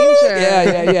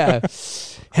stranger. Yeah.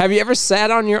 Have you ever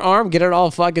sat on your arm, get it all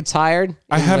fucking tired?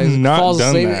 I have And, not falls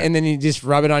done asleep, that. and then you just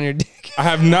rub it on your dick. I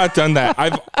have not done that.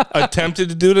 I've attempted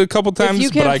to do it a couple times,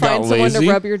 If you but I can't got find someone lazy.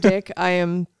 to rub your dick, I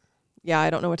am Yeah, I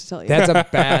don't know what to tell you. That's a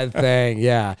bad thing.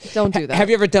 Yeah. Don't do that. Have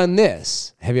you ever done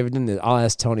this? I'll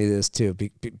ask Tony this too.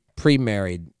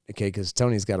 Pre-married, okay, because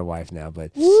Tony's got a wife now.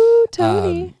 But woo,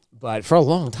 Tony. But for a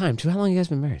long time too. How long have you guys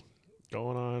been married?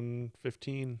 Going on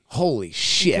 15. Holy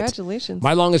shit! Congratulations.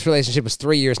 My longest relationship was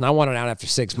 3 years, and I wanted out after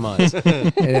 6 months.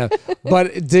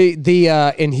 But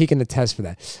and he can attest for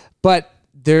that. But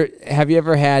have you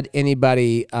ever had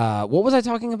anybody? What was I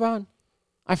talking about?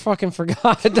 I fucking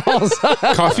forgot.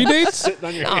 Coffee dates? Sitting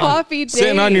on your hand. Coffee dates.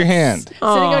 Sitting on your hand. Sitting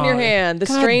on your hand. The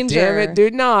God stranger. Damn it,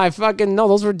 dude. No,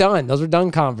 those were done. Those were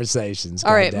done conversations.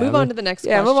 All right, God move damn on it. to the next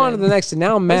Yeah, question. move on to the next. And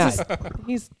now I'm mad.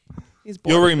 He's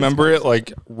bored. You'll remember it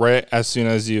like right as soon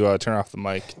as you turn off the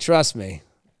mic. Trust me.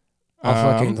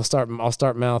 I'll start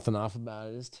mouthing off about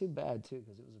it. It's too bad too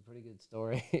because it was a pretty good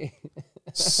story.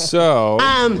 So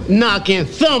I'm knocking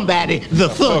somebody the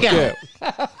fuck out.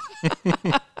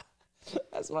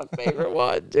 That's my favorite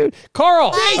one, dude.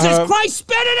 Carl. Jesus Christ,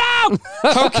 spit it out!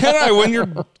 How can I when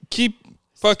you keep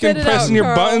fucking Spit it pressing out, your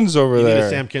Carl. buttons over You need there? a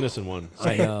Sam Kinison one.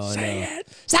 I know. Say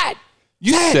it.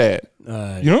 You say it.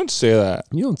 You don't say that.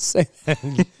 You don't say that.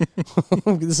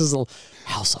 This is a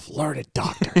house of learned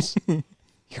doctors.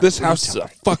 This house is a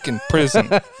fucking prison.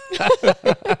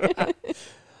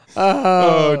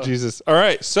 Oh, Jesus. All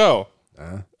right. So,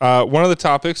 one of the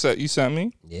topics that you sent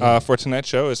me for tonight's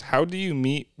show is how do you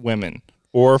meet women?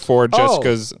 Or for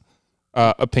Jessica's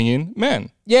opinion, men.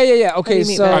 Yeah. Okay,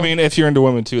 so I mean, if you're into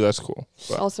women too, that's cool.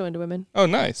 But- Also into women. oh,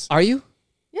 nice. are you?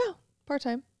 Yeah,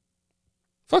 part-time.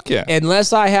 Fuck yeah.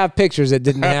 Unless I have pictures, it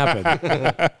didn't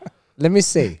happen. Let me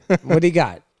see. What do you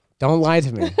got? Don't lie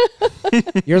to me.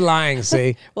 You're lying.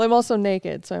 See. Well, I'm also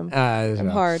naked, so I'm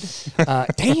hard.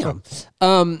 Damn.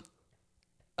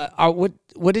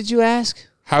 What did you ask?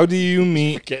 How do you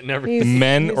meet Getting everything.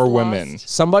 men he's or lost. women?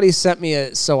 Somebody sent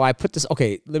me so I put this.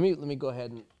 Okay, let me go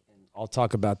ahead and I'll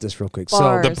talk about this real quick.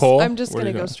 Bars. the poll? I'm just Where going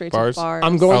you to go going? straight Bars? to bars.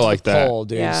 I'm going I to like the that. poll,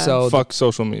 dude. Yeah. So Fuck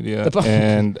social media The-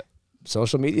 and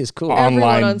social media is cool. Online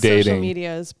Everyone on social dating.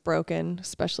 media is broken,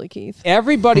 especially Keith.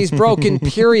 Everybody's broken.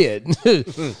 Period.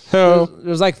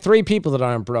 There's like 3 people that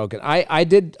aren't broken.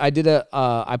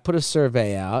 I put a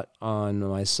survey out on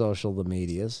my social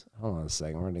medias. Hold on a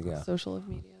second. Where'd it go? Social of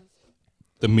media.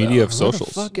 the media of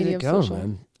socials. Where the fuck did Media it of go, social.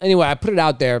 man? Anyway, I put it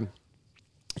out there,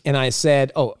 and I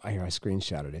said, I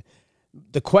screenshotted it.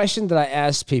 The question that I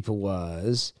asked people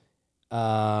was,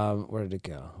 where did it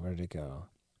go?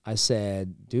 I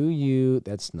said,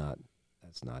 that's not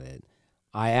it.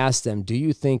 I asked them, do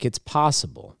you think it's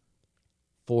possible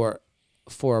for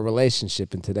a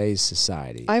relationship in today's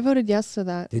society? I voted yes to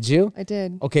that. Did you? I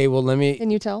did. Okay, well, Can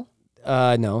you tell?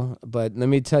 no, but let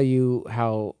me tell you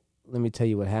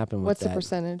what happened with What's that. the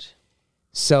percentage?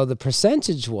 So the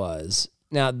percentage was,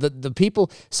 now the people,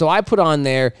 so I put on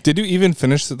there. Did you even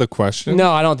finish the question?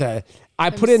 No, I don't. I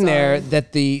put in there sorry.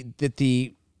 that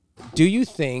do you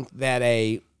think that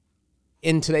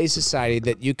in today's society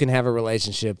that you can have a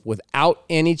relationship without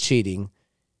any cheating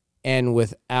and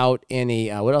without any,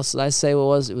 what else did I say? It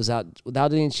was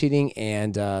without any cheating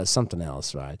and something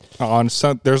else, right?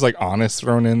 There's like honest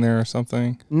thrown in there or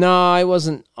something. No, it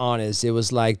wasn't honest. It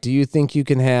was like, do you think you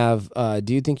can have a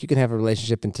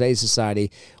relationship in today's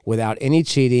society without any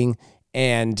cheating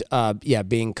and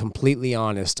being completely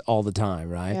honest all the time,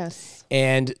 right? Yes.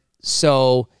 And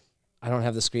so I don't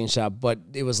have the screenshot, but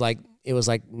it was like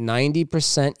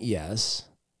 90% yes,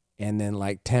 and then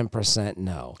like 10%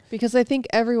 no. Because I think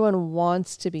everyone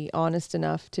wants to be honest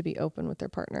enough to be open with their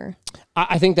partner.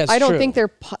 I think that's true. I don't think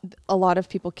a lot of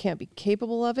people can't be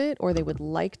capable of it, or they would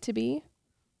like to be.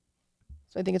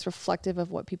 So I think it's reflective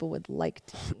of what people would like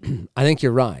to be. I think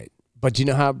you're right. But do you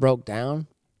know how it broke down?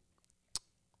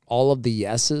 All of the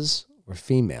yeses were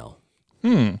female.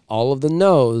 All of the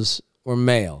no's were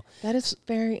male. That is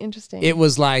very interesting. It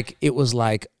was like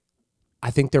I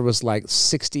think there was like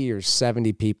 60 or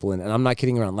 70 people in it, and I'm not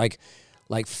kidding around. Like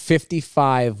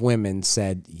 55 women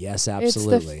said yes,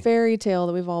 absolutely. It's the fairy tale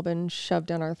that we've all been shoved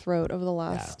down our throat over the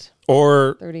last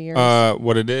Or 30 years.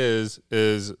 What it is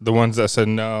the ones that said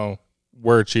no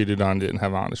were cheated on, didn't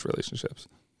have honest relationships.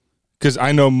 Because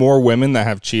I know more women that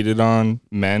have cheated on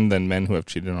men than men who have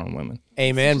cheated on women.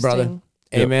 Amen, brother. Interesting.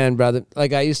 Amen, brother.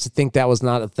 Like I used to think that was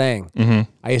not a thing. Mm-hmm.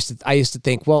 I used to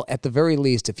think, well, at the very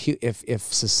least, if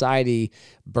society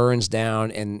burns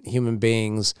down and human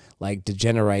beings like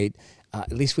degenerate,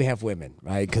 at least we have women,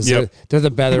 right? Because they're the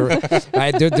better,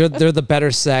 right? They're the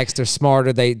better sex. They're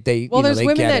smarter. They there's they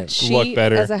women get that it. cheat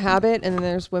as a habit, and then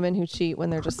there's women who cheat when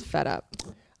they're just fed up.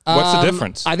 What's the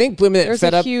difference? I think women that There's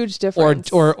fed a up huge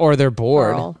difference. or they're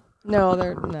bored. Carl. No,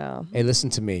 they're no. Hey, listen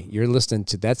to me. You're listening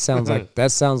to that. Sounds like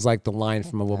the line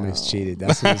from A Woman Who's Cheated.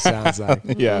 That's what it sounds like.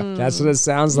 Yeah, that's what it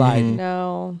sounds like.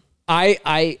 No.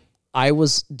 I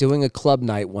was doing a club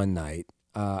night one night,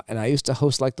 and I used to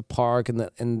host like the park and the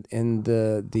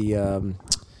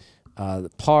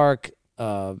park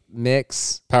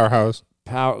mix Powerhouse.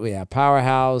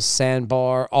 Powerhouse,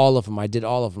 Sandbar, all of them. I did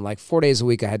all of them. Like 4 days a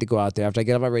week, I had to go out there after I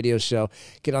get on my radio show,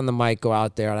 get on the mic, go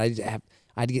out there, and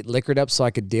I'd get liquored up so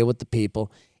I could deal with the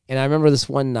people. And I remember this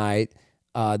one night,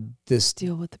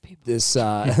 deal with the people.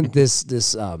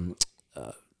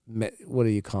 What do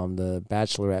you call them? The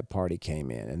bachelorette party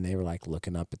came in, and they were like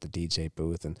looking up at the DJ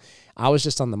booth, and I was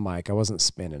just on the mic. I wasn't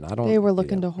spinning. They were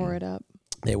looking to whore it up.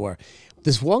 They were.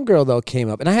 This one girl though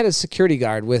came up, and I had a security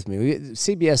guard with me.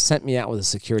 CBS sent me out with a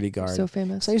security guard. So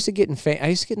famous. So I used to get in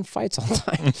fights all the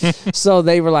time. So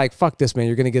they were like, "Fuck this, man!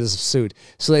 You're gonna get us sued."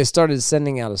 So they started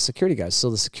sending out a security guard. So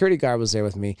the security guard was there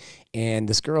with me, and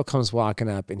this girl comes walking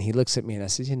up, and he looks at me, and I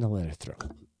said, "You know, let her through."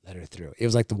 Let her through. It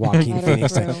was like the Joaquin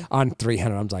Phoenix thing on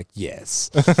 300. I'm like, yes.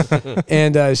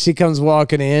 And she comes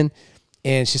walking in,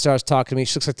 and she starts talking to me.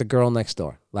 She looks like the girl next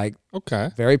door. Like, okay,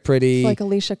 very pretty. It's like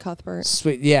Alicia Cuthbert.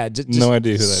 Sweet. Yeah. Just no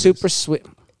idea who that is. Super sweet.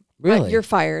 Really? You're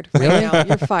fired. Right now.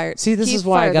 You're fired. See, this is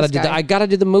why I gotta do that. I gotta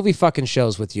do the movie fucking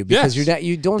shows with you because you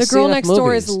don't. The see Girl enough Next Door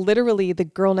movies. is literally The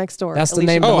Girl Next Door. That's the Alicia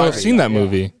name of the Cuthbert. movie. I've seen that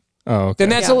movie. Oh, okay. Then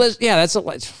that's a list. Yeah, that's oh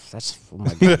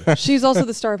my god. She's also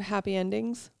the star of Happy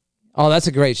Endings. Oh, that's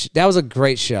a great. That was a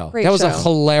great show. That was a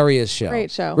hilarious show. Great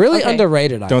show. Really Okay.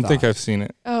 underrated. Don't think I've seen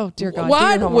it. Oh dear God!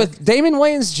 What with Damon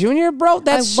Wayans Jr., bro?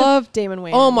 I love Damon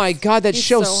Wayans. Oh my God, that He's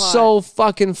show's hot. so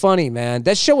fucking funny, man.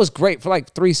 That show was great for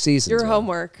like 3 seasons. Your man.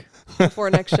 homework before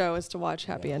next show is to watch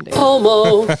Happy Endings.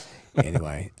 Homo.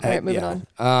 Anyway, All right, moving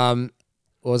on.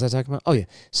 What was I talking about? Oh yeah.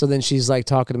 So then she's like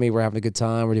talking to me. We're having a good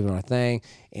time. We're doing our thing,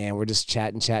 and we're just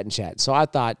chatting. So I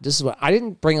thought this is what I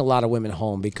didn't bring a lot of women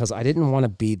home because I didn't want to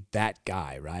be that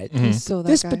guy, right? He's so that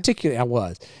This guy. particular, I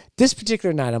was. This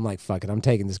particular night, I'm like, fuck it. I'm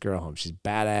taking this girl home. She's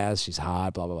badass. She's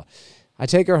hot. Blah blah blah. I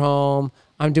take her home.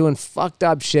 I'm doing fucked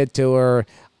up shit to her.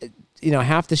 You know,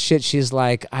 half the shit she's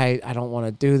like, I don't want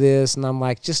to do this, and I'm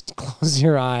like, just close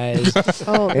your eyes.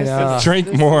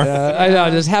 Drink more. I know,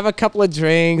 just have a couple of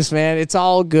drinks, man. It's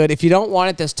all good. If you don't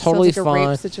want it, that's totally Sounds like a fine.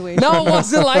 rape situation. No, it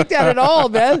wasn't like that at all,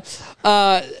 man.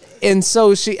 And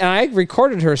so I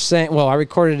recorded her saying, well, I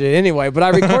recorded it anyway, but I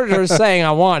recorded her saying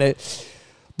I want it.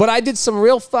 But I did some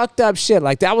real fucked up shit.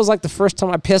 Like that was like the first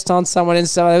time I pissed on someone and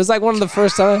stuff. It was like one of the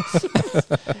first times.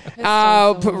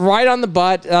 Right on the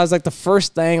butt. That was like the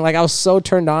first thing. Like I was so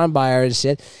turned on by her and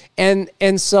shit.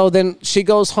 And so then she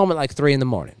goes home at like 3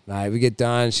 a.m. Right, we get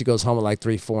done. She goes home at like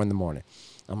 3, 4 in.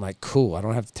 I'm like, cool. I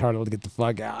don't have to tell her to get the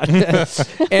fuck out.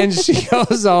 And she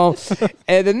goes home.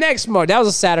 And the next morning, that was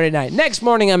a Saturday night. Next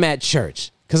morning, I'm at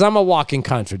church. Because I'm a walking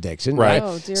contradiction, right?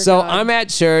 Oh, dear so God. I'm at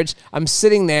church. I'm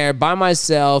sitting there by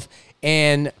myself.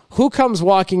 And who comes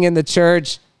walking in the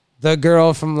church? The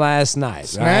girl from last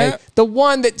night, right? The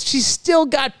one that she still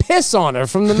got piss on her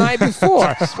from the night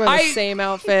before. Just wear the same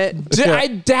outfit. I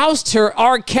doused her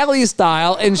R. Kelly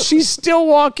style, and she's still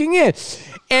walking in.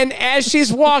 And as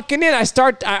she's walking in,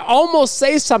 I almost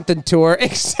say something to her,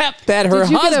 except that her Did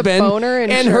you get a husband boner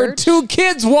in and her church? 2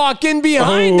 kids walk in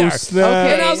behind her. snap.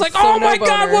 And I was like, so oh no my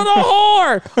God, boner. what a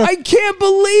whore. I can't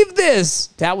believe this.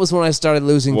 That was when I started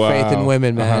losing faith in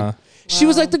women, man. She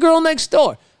was like the girl next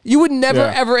door. You would never,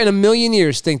 ever in a million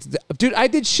years think, dude, I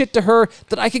did shit to her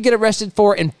that I could get arrested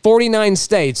for in 49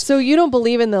 states. So you don't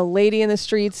believe in the lady in the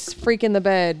streets freaking the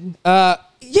bed?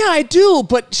 Yeah, I do,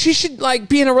 but she should like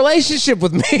be in a relationship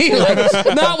with me,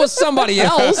 like, not with somebody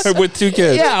else. With 2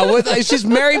 kids. Yeah, she's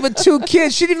married with 2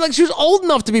 kids. She didn't she was old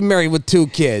enough to be married with 2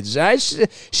 kids. Right?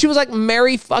 She was like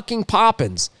Mary fucking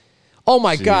Poppins. Oh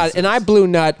my God. And I blew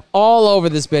nut all over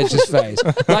this bitch's face.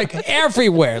 Like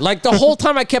everywhere. Like the whole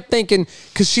time I kept thinking,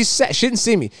 because she didn't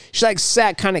see me. She like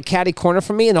sat kind of catty corner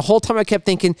from me. And the whole time I kept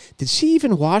thinking, did she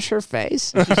even wash her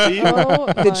face? Did she see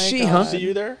you? Did she, huh? See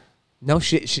you there? No,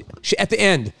 she at the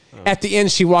end. At the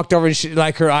end, she walked over and she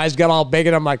like her eyes got all big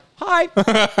and I'm like, hi.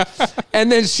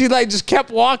 And then she like just kept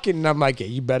walking and I'm like, yeah,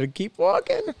 you better keep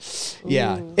walking.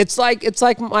 Yeah. It's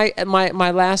like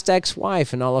my last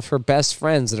ex-wife and all of her best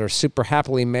friends that are super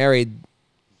happily married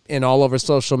and all over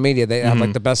social media. They have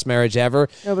like the best marriage ever.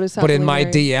 Nobody's but in happily my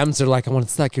married. DMs, they're like, I want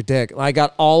to suck your dick. I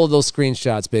got all of those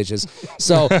screenshots, bitches.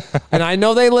 So, and I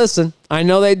know they listen. I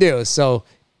know they do. So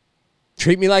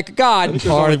treat me like a god,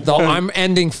 or I'm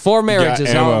ending 4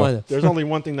 marriages. There's only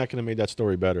one thing that could have made that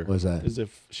story better. What's that? Is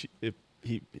if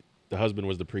the husband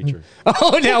was the preacher.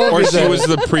 Oh, now Or she was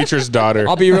the preacher's daughter.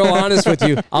 I'll be real honest with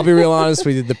you.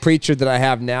 The preacher that I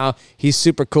have now, he's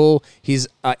super cool. He's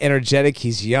energetic.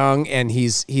 He's young, and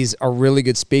he's a really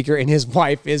good speaker. And his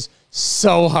wife is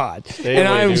so hot.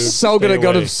 I'm so gonna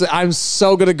go to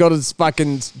this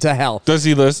fucking to hell. Does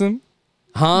he listen?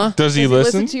 Huh? Does he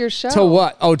listen to your show? To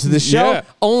what? Oh, to the show? Yeah.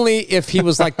 Only if he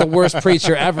was like the worst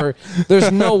preacher ever.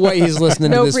 There's no way he's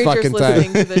listening to this fucking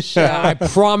listening thing. to this show. I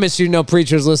promise you, no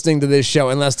preacher's listening to this show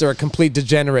unless they're a complete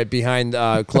degenerate behind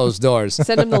closed doors.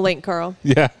 Send him the link, Carl.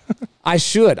 Yeah. I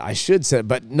should send,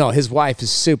 but no, his wife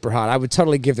is super hot. I would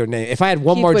totally give their name. If I had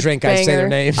one Keith more would drink, bang I'd say her. their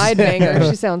names. I'd bang her.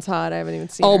 She sounds hot. I haven't even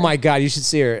seen her. Oh my God, you should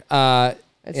see her.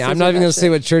 I'm not even going to say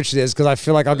shit. what church it is because I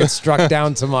feel like I'll get struck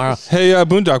down tomorrow. Hey,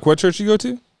 Boondock, what church you go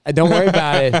to? Don't worry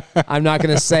about it. I'm not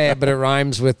going to say it, but it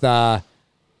rhymes with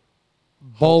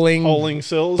bowling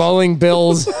sills. Bowling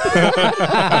bills.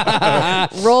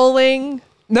 Rolling.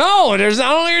 No, there's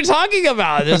not what you're talking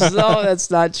about.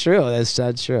 That's not true. That's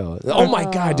not true. Oh my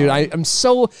God, dude. I'm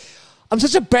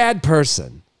such a bad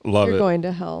person. Love You're it. going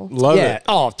to hell. Love Yeah. it.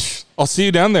 Oh, I'll see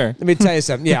you down there. let me tell you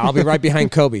something. Yeah, I'll be right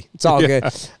behind Kobe. It's all good.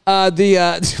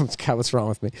 God, what's wrong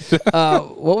with me?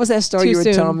 What was that story Too you were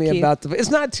soon, telling me Keith. about?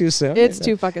 It's not too soon. It's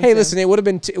too fucking Hey, soon. listen, it would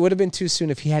have been too soon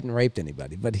if he hadn't raped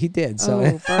anybody, but he did. So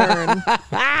Oh, burn.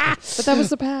 But that was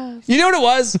the past. you know what it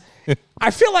was? I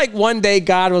feel like one day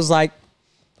God was like,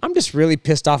 I'm just really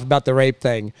pissed off about the rape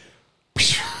thing.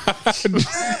 Drops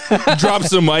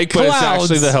the mic, but it's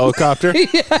Clouds. actually the helicopter.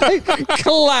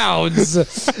 Clouds.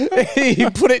 He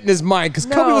put it in his mind because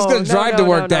Kobe was going to drive to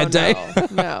work that day.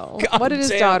 No. God What did his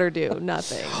damn. daughter do?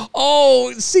 Nothing.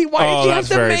 Oh, see, why did you have that's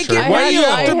to very make true. it Why do you real?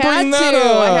 have to bring that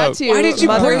I had up? to. Why did you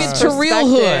bring Mother's it to real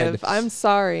hood? perspective. I'm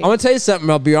sorry. I'm gonna tell you something.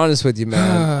 I'll be honest with you,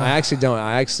 man. I actually don't.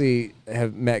 I actually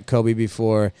have met Kobe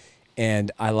before,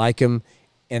 and I like him.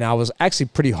 And I was actually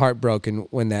pretty heartbroken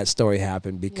when that story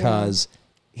happened because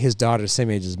his daughter's the same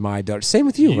age as my daughter. Same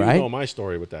with you, You right? know my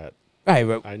story with that. Right.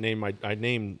 But, I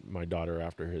named my daughter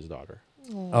after his daughter.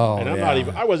 oh, And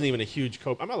I wasn't even a huge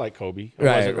Kobe. I'm not like Kobe. I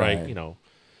Right, wasn't right. like,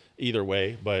 either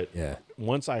way. But Yeah.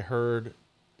 once I heard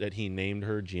that he named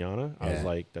her Gianna, I was Yeah.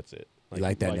 like, that's it.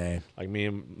 like that name. Like me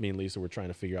and Lisa were trying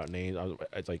to figure out names.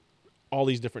 It's like all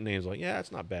these different names. Like, yeah,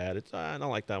 it's not bad. It's I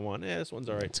don't like that one. Yeah, this one's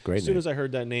all right. It's a great As soon name. as I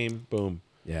heard that name, boom,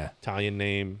 Yeah. Italian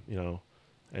name,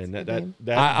 and that name.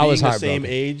 I being was the same heartbroken.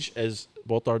 age as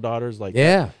both our daughters, like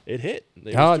Yeah. it hit.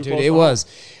 It Oh, was too dude, close it to was.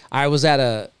 home. I was at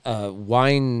a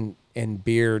wine and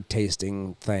beer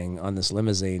tasting thing on this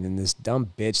limousine, and this dumb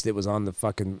bitch that was on the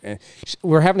fucking.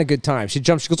 We're having a good time. She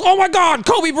jumps. She goes, "Oh my God,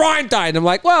 Kobe Bryant died!" And I'm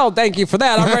like, "Well, thank you for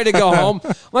that. I'm ready to go home."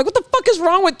 I'm like, "What the fuck is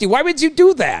wrong with you? Why would you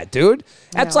do that, dude?"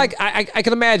 That's Yeah. like I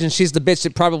can imagine she's the bitch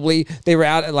that probably they were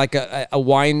out at like a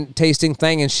wine tasting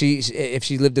thing, and if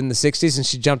she lived in the '60s, and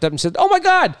she jumped up and said, "Oh my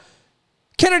God,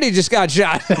 Kennedy just got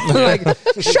shot." Like,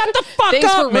 shut the fuck Thanks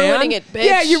up, for man. ruining it, bitch.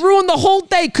 Yeah, you ruined the whole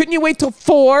day. Couldn't you wait till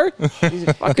 4?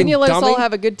 Couldn't you let us all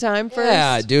have a good time first?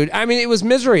 Yeah, dude. I mean, it was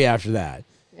misery after that.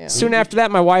 Yeah. Soon after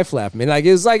that, my wife left me. Like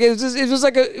it was like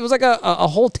a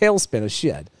whole tailspin of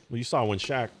shit. Well, you saw when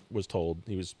Shaq was told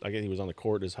he was on the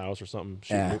court at his house or something.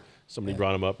 Shooting. Yeah. Somebody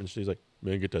brought him up, and she's like,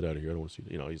 "Man, get that out of here. I don't want to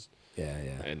see." He's Yeah.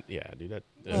 and dude, that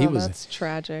He was- That's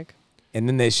tragic. And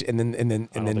then and then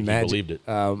I don't think he Magic, believed it.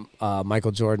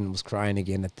 Michael Jordan was crying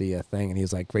again at the thing, and he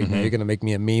was like, "Great, Mm-hmm. now you're gonna make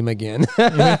me a meme again."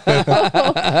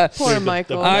 Poor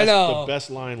Michael. I know. The best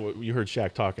line you heard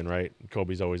Shaq talking, right?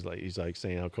 Kobe's always he's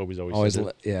saying how Kobe's always Always said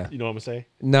that- yeah. You know what I'm gonna say?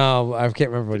 No, I can't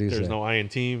remember what he There's said. no I in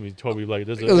team. He told me like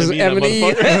there's It was an M in that M&E.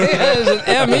 motherfucker. There's an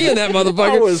M.E. in that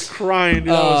motherfucker. I was crying, dude.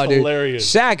 That was dude.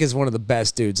 hilarious. Shaq is one of the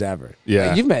best dudes ever.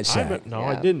 Yeah. You've met Shaq.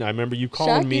 I didn't. I remember you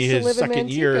calling Shaq me used to his live in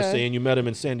second year Manteca. saying you met him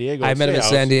in San Diego. I met him at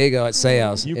San Diego at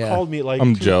Seaus. You yeah. called me at like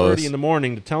I'm 2:30 jealous. in the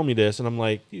morning to tell me this, and I'm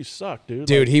like, you suck, dude.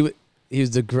 Dude, Like, he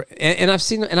was the great, and I've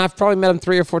seen, and I've probably met him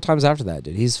 3 or 4 times after that,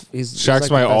 dude. He's Shaq's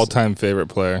like my the best. all-time favorite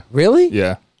player. Really?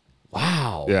 Yeah.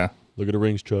 Wow. Yeah. look at the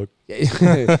rings, Chuck.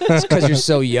 It's because you're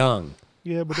so young.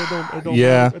 Yeah, but it don't Yeah.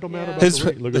 matter. It don't matter about His the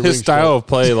ring. Look at the his rings, style Chuck. of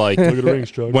play, like Look at the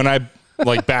rings, Chuck. when I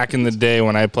like back in the day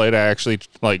when I played, I actually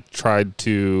like tried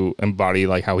to embody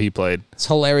like how he played. It's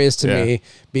hilarious to Yeah. me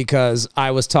because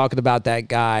I was talking about that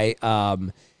guy,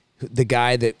 the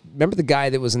guy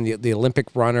that was in the Olympic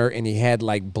runner and he had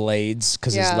like blades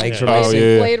because his legs were Oh, missing.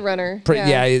 yeah. Blade Runner.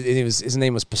 Yeah, his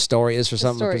name was Pistorius or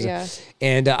something. Pistorius, yeah.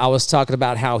 And I was talking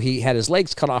about how he had his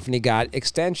legs cut off and he got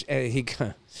extension.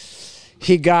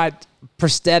 He got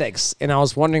prosthetics, and I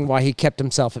was wondering why he kept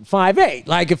himself at 5'8".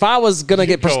 Like, if I was gonna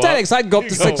get prosthetics, I'd go up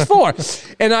to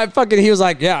 6'4". And he was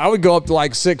like, yeah, I would go up to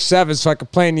like 6'7" so I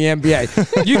could play in the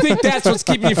NBA. You think that's what's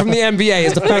keeping you from the NBA?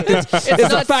 Is the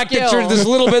fact that you're this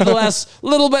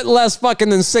little bit less fucking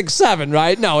than 6'7",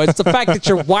 right? No, it's the fact that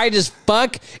you're white as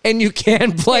fuck and you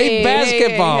can't play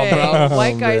basketball, bro.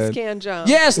 White guys can jump.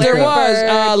 Yes, there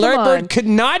was. Larry Bird could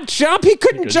not jump. He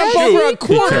couldn't jump over a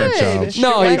corner.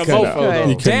 No, he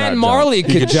couldn't. Dan Marley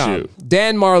could jump.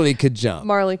 Dan Marley could jump.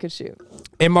 Marley could shoot.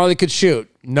 And Marley could shoot.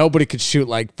 Nobody could shoot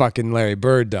like fucking Larry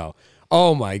Bird, though.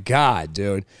 Oh my God,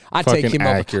 dude! I take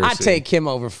him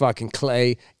over fucking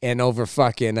Clay and over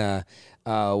fucking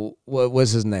what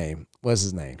was his name?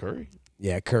 Curry.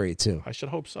 Yeah, Curry too. I should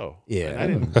hope so. Yeah, and I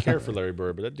didn't care for Larry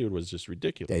Bird, but that dude was just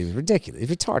ridiculous. Yeah, he was ridiculous. He's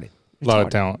retarded. A lot of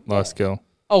talent, a lot of skill.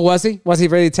 Oh, was he? Was he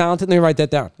really talented? Let me write that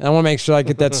down. I want to make sure I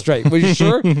get that straight. Were you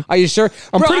sure? Are you sure?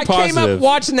 I'm Bro, pretty positive. I came up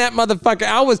watching that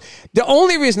motherfucker. The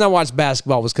only reason I watched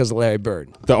basketball was because of Larry Bird.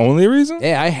 The only reason?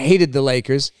 Yeah, I hated the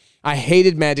Lakers. I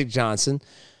hated Magic Johnson.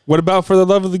 What about For the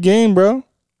Love of the Game, bro?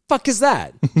 Fuck is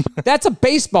that? That's a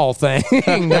baseball thing.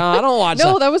 No, I don't watch that.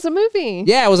 No, that was a movie.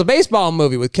 Yeah, it was a baseball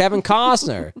movie with Kevin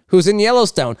Costner, who's in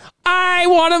Yellowstone. I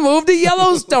want to move to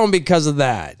Yellowstone because of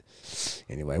that.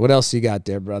 Anyway, what else you got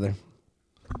there, brother?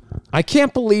 I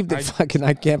can't believe that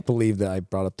I can't believe that I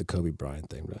brought up the Kobe Bryant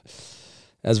thing, bro.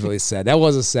 That's really sad. That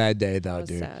was a sad day, though,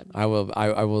 dude. Sad. I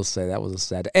will say that was a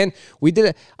sad day. And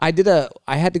I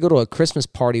had to go to a Christmas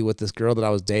party with this girl that I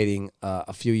was dating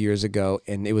a few years ago,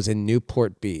 and it was in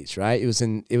Newport Beach, right? It was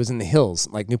in the hills,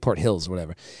 like Newport Hills or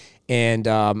whatever. And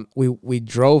we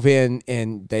drove in,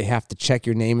 and they have to check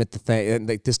your name at the thing. And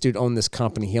like, this dude owned this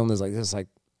company. He owned this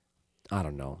I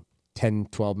don't know, $10,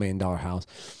 $12 million house.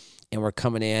 And we're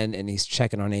coming in, and he's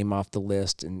checking our name off the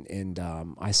list. And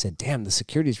I said, damn, the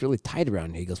security's really tight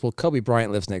around here. He goes, well, Kobe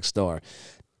Bryant lives next door.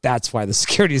 That's why the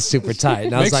security is super tight.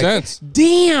 And I was like, sense.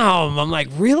 Damn. I'm like,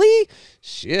 really?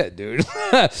 Shit, dude.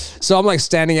 So I'm like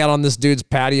standing out on this dude's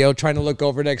patio trying to look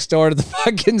over next door to the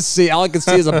fucking sea. All I can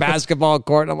see is a basketball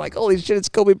court. And I'm like, holy shit, it's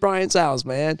Kobe Bryant's house,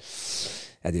 man.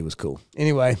 That dude was cool.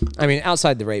 Anyway, I mean,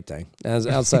 outside the rape thing,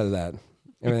 outside of that,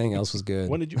 everything else was good.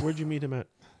 Where'd you meet him at?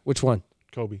 Which one?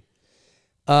 Kobe.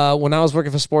 When I was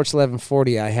working for Sports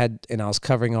 1140, I was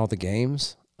covering all the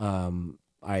games.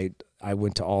 I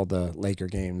went to all the Laker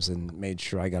games and made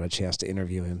sure I got a chance to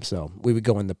interview him. So we would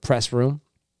go in the press room,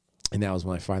 and that was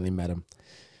when I finally met him.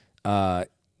 Now,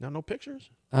 no pictures?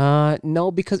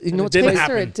 No, because you know what's It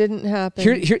crazy? didn't happen.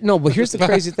 But here's the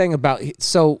crazy thing about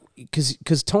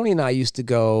because Tony and I used to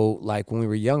go, like when we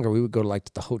were younger, we would go to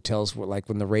like the hotels where like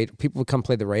when people would come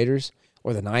play the Raiders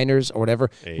or the Niners or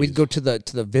whatever. A's. We'd go to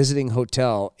the visiting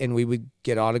hotel, and we would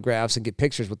get autographs and get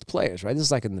pictures with the players. Right, this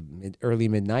is like in the early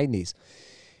mid 90s.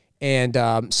 And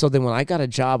so then when I got a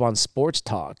job on Sports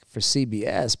Talk for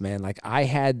CBS, man, like I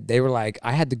had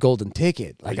the golden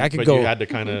ticket. Like I could go. You had to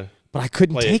kind of. But I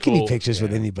couldn't take any pictures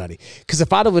with anybody. Because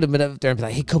if I would have been up there and been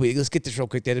like, hey, Kobe, let's get this real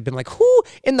quick, they'd have been like, who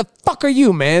in the fuck are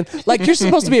you, man? Like, you're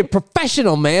supposed to be a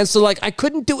professional, man. So, like, I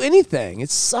couldn't do anything. It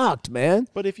sucked, man.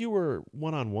 But if you were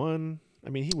one-on-one, I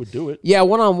mean, he would do it. Yeah,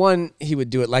 one-on-one, he would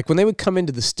do it. Like, when they would come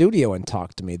into the studio and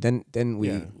talk to me, then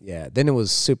it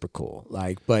was super cool.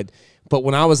 Like, but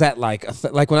when I was at, like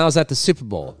when I was at the Super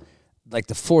Bowl, like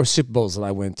the 4 Super Bowls that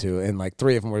I went to, and like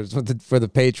 3 of them were for the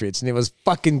Patriots, and it was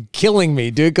fucking killing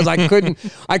me, dude, because I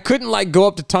couldn't like go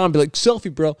up to Tom and be like,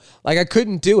 selfie, bro. Like I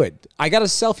couldn't do it. I got a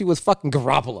selfie with fucking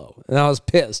Garoppolo, and I was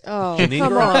pissed. Oh,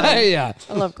 come on. Yeah.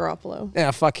 I love Garoppolo.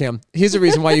 Yeah, fuck him. He's the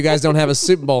reason why you guys don't have a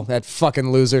Super Bowl, that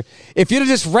fucking loser. If you'd have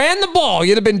just ran the ball,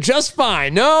 you'd have been just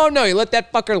fine. No, you let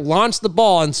that fucker launch the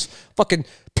ball and fucking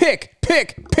pick.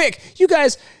 You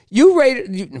guys... You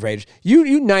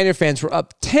Niner fans were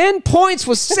up 10 points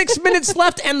with 6 minutes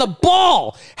left and the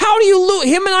ball. How do you lose?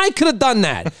 Him and I could have done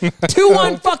that.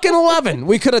 2-on-11.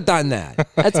 We could have done that.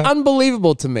 That's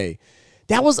unbelievable to me.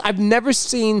 I've never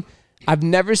seen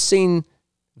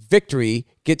victory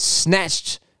get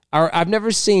snatched, or I've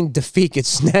never seen defeat get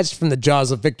snatched from the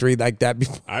jaws of victory like that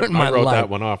before. I wrote that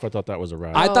one off. I thought that was a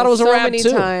wrap. I thought it was a wrap many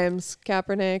too. Times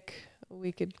Kaepernick.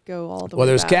 We could go all the way. Well,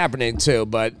 there's back. Kaepernick too,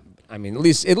 but. I mean, at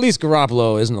least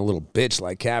Garoppolo isn't a little bitch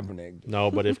like Kaepernick. No,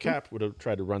 but if Cap would have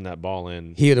tried to run that ball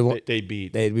in, he would have. They'd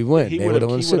win. He would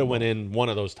have went in one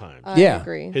of those times. I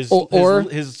agree.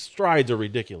 His strides are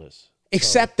ridiculous.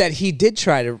 Except that he did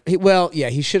try to.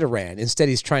 He should have ran. Instead,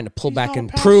 he's trying to pull back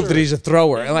and prove that he's a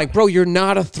thrower. And like, bro, you're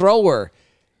not a thrower.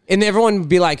 And everyone would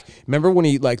be like, remember when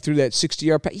he like threw that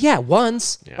 60-yard pass? Yeah,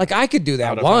 once. Yeah. Like I could do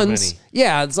that once.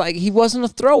 Yeah, it's like he wasn't a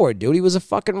thrower, dude. He was a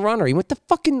fucking runner. He went to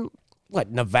fucking. What,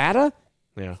 Nevada?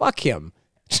 Yeah. Fuck him.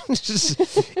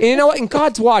 And you know what? And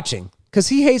God's watching because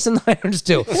he hates the Niners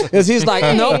too. Because he's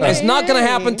like, nope, it's not going to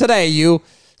happen today, you.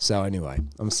 So anyway,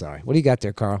 I'm sorry. What do you got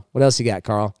there, Carl? What else you got,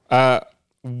 Carl?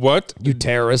 What? You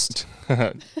terrorist.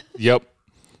 Yep.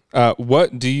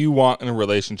 What do you want in a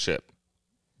relationship?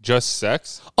 Just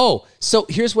sex? Oh, so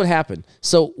here's what happened.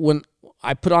 So when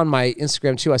I put on my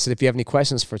Instagram too, I said, if you have any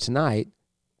questions for tonight,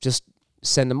 just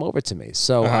send them over to me.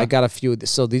 So I got a few.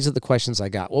 So these are the questions I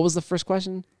got. What was the first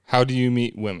question? How do you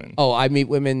meet women? Oh, I meet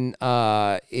women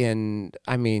I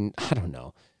don't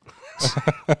know.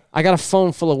 I got a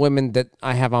phone full of women that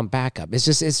I have on backup. It's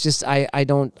just I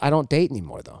don't date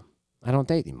anymore though. I don't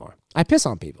date anymore. I piss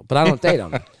on people, but I don't date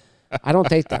them. I don't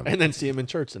date them. And then see them in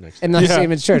church the next day. And then see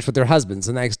them in church with their husbands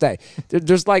the next day.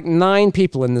 There's like 9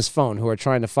 people in this phone who are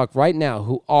trying to fuck right now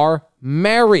who are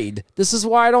married. This is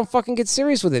why I don't fucking get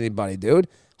serious with anybody, dude.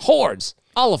 Hordes.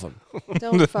 All of them.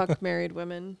 Don't fuck married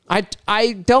women.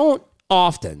 I don't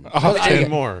often.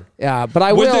 More. Yeah, but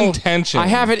I With will. intention. I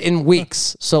have it in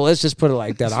weeks. So let's just put it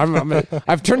like that.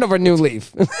 I've turned over a new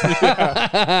leaf.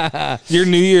 Your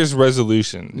New Year's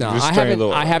resolution. No, You're just I trying haven't.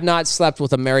 to- I have not slept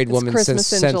with a married woman Christmas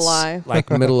since in July. like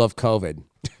middle of COVID,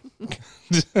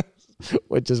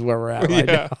 which is where we're at right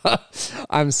now.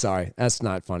 I'm sorry. That's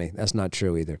not funny. That's not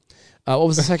true either. What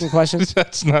was the second question?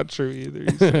 That's not true either.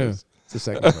 He says. It's the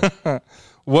second question.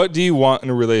 What do you want in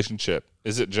a relationship?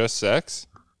 Is it just sex?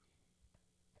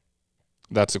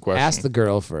 That's a question. Ask the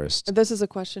girl first. This is a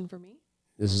question for me.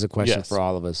 This is a question Yes. for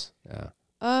all of us. Yeah.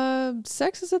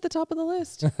 Sex is at the top of the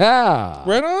list.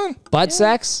 Right on. Butt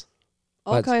sex?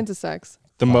 All But- kinds of sex.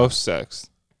 The most sex.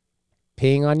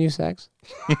 Peeing on you sex?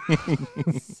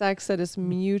 Sex that is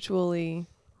mutually.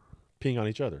 Peeing on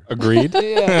each other. Agreed.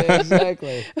 Yeah,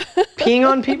 exactly. Peeing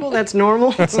on people? That's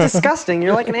normal. It's disgusting.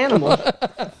 You're like an animal.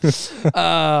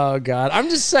 Oh, God. I'm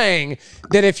just saying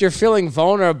that if you're feeling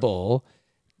vulnerable,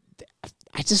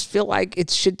 I just feel like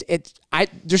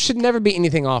there should never be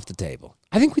anything off the table.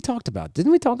 I think we talked about,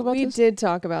 didn't we talk about this? We did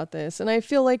talk about this. And I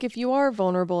feel like if you are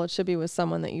vulnerable, it should be with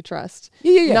someone that you trust.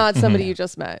 Yeah. Not somebody you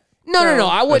just met. No.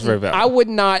 I very wouldn't. valid. I would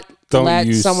not Don't let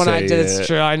you someone I say did. It's it.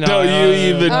 true. I know. Don't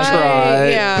you even try.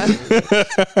 Yeah.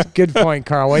 Good point,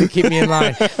 Carl. Way to keep me in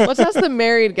line. Let's ask the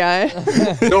married guy.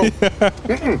 No.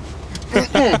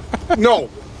 No.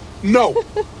 No.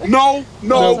 No.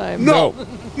 No. Time. No.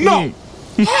 No.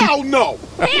 Hell no.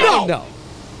 Hell no.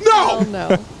 Oh, No.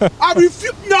 no. I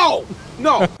refuse. No.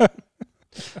 No.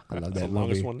 I love that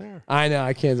Longest movie. one there. I know.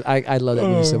 I can't. I love that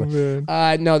movie so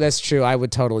much. No, that's true. I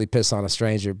would totally piss on a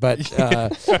stranger, but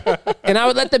and I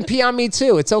would let them pee on me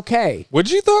too. It's okay.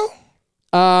 Would you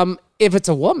though? If it's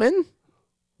a woman,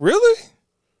 Really?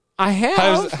 I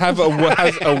have. Has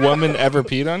a woman ever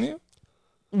peed on you?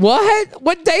 What?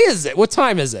 What day is it? What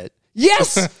time is it?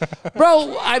 Yes,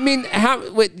 bro. I mean,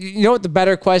 you know what the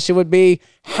better question would be?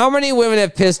 How many women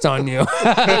have pissed on you?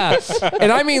 And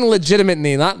I mean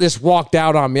legitimately, not just walked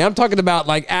out on me. I'm talking about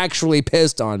like actually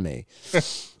pissed on me.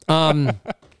 He's A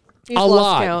lost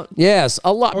lot. count. Yes,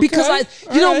 a lot. Okay. Because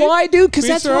you know All right. why, dude? Because Each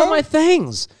that's their one of own. my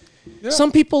things.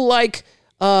 Some people like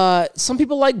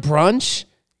brunch.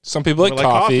 Some people like Like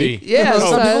coffee. coffee. Yeah,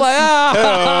 some people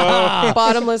like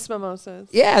Bottomless mimosas.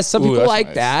 yeah, some Ooh, people that's like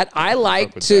nice. that. I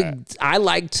like with to that. I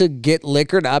like to get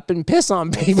liquored up and piss on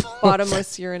people.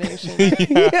 Bottomless urination.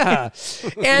 Yeah,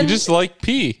 You and just like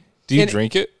pee. Do you And-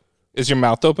 drink it? Is your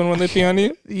mouth open when they pee on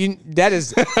you? that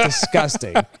is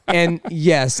disgusting. And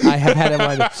yes, I have had it.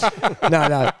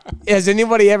 No. Has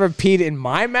anybody ever peed in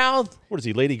my mouth? What is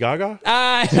he, Lady Gaga?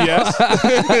 Yes.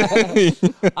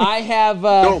 I have.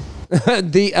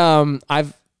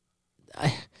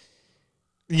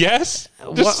 Yes.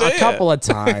 Well, Just say a couple it.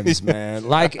 of times, man.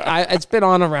 Like it's been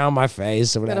on around my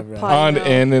face or whatever. On,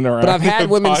 in, and around. But I've had your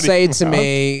women body say to mouth.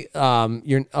 me,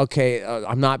 "You're okay.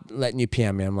 I'm not letting you pee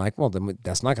on me." I'm like, "Well, then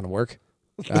that's not going to work."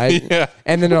 Right? Yeah.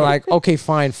 And then they're like, "Okay,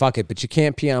 fine, fuck it, but you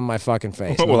can't pee on my fucking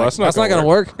face." And Well, I'm that's like, not going to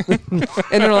work.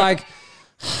 And they're like,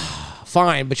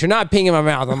 "Fine, but you're not peeing in my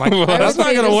mouth." I'm like, I "That's would not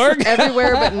say going to this work."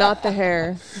 everywhere, but not the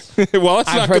hair. Well, it's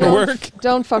I've not heard going to that. work.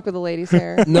 Don't fuck with a lady's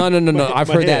hair. No. I've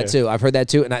my heard hair. that too. I've heard that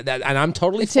too, and I'm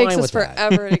totally It fine takes with us that.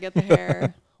 forever to get the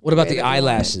hair. What about way the that we want it.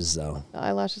 eyelashes, though? The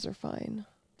eyelashes are fine.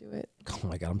 Do it. Oh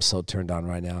my God, I'm so turned on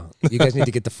right now. You guys need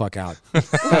to get the fuck out.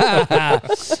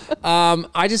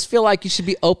 I just feel like you should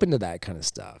be open to that kind of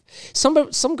stuff.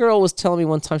 Some girl was telling me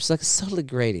one time, she's like, it's so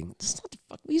degrading. It's not the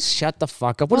fuck. Will you shut the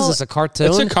fuck up? What is this, a cartoon?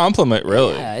 It's a compliment,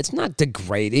 really. Yeah, it's not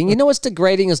degrading. You know what's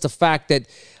degrading is the fact that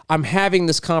I'm having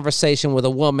this conversation with a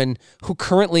woman who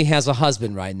currently has a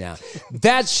husband right now.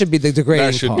 That should be the degrading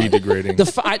That should part. be degrading. The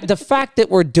fact that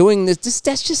we're doing this,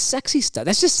 that's just sexy stuff.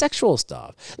 That's just sexual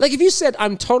stuff. Like if you said,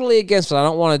 I'm totally against it, I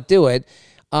don't want to do it,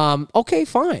 Okay,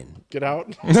 fine. Get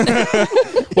out.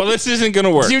 Well, this isn't going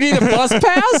to work. Do you need a bus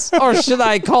pass, or should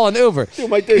I call an Uber? Do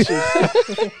my dishes.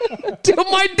 Do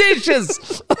my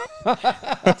dishes. Oh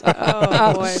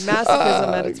boy,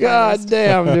 masochism at its God finest.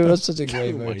 damn, dude, that's such a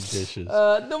great Do my movie. dishes. Do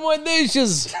my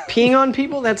dishes. Peeing on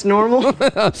people, that's normal.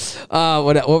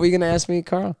 What were you gonna ask me,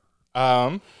 Carl?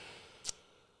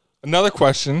 Another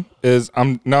question is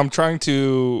I'm trying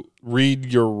to read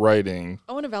your writing.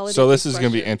 I want to validate. So this these is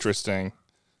going to be questions. interesting.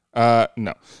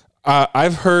 No.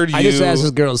 I've heard you. I just asked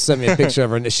this girl to send me a picture of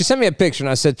her. She sent me a picture,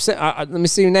 and I said, "Let me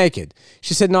see you naked."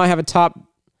 She said, "No, I have a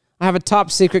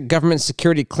top secret government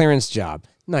security clearance job."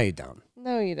 No, you don't.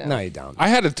 No, you don't. No, you don't. I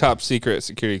had a top secret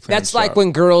security clearance. That's like job.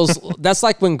 when girls. That's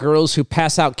like when girls who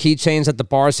pass out keychains at the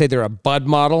bar say they're a bud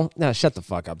model. No, shut the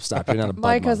fuck up. Stop. You're not a bud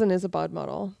My model. cousin is a bod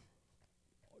model.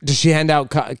 Does she hand out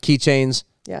keychains?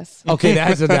 Yes. Okay,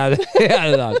 that's what that.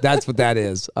 Yeah, no, that's what that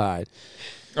is. All right.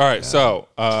 All right, so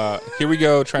here we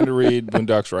go. Trying to read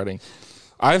Boondock's writing.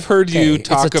 I've heard you Okay,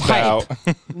 talk it's a type. about.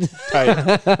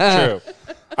 Type. True.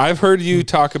 I've heard you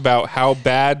talk about how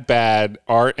bad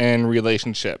are in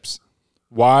relationships.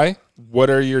 Why? What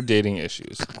are your dating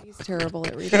issues? He's terrible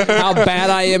at reading. How bad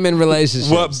I am in relationships.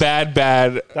 What bad?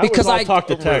 That Because was all I- talk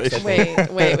to text. I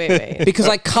think. Wait. Because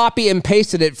I copy and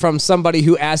pasted it from somebody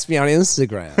who asked me on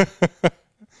Instagram.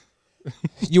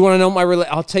 You want to know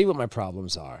I'll tell you what my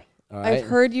problems are. All right? I've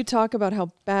heard you talk about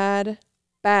how bad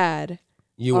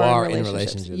you are in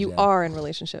relationships. You yeah. are in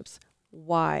relationships.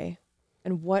 Why?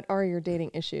 And what are your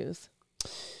dating issues?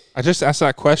 I just asked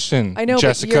that question. I know, but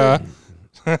Jessica.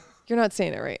 You're not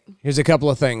saying it right. Here's a couple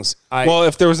of things. Well,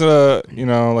 if there was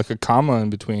like a comma in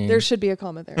between. There should be a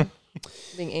comma there.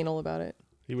 Being anal about it.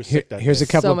 He was sick that Here's day. a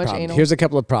couple So of much problems. anal. Here's a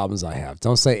couple of problems I have.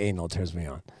 Don't say anal. It turns me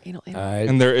on. Anal. All right?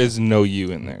 And there is no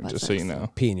you in there, just so you know.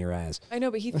 Pee in your ass. I know,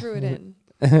 but he threw it in.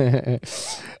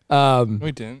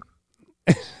 We didn't.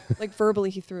 Like verbally,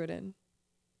 he threw it in.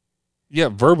 Yeah,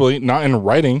 verbally, not in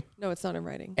writing. No, it's not in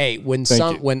writing. Hey, when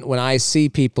Thank you. when I see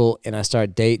people and I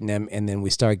start dating them and then we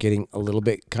start getting a little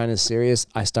bit kind of serious,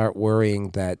 I start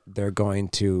worrying that they're going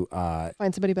to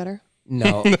Find somebody better.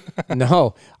 no,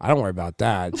 I don't worry about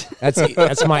that.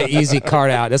 That's my easy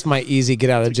card out. That's my easy get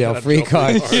out of jail free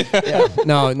card. Yeah.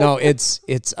 No, it's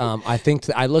I think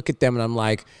I look at them and I'm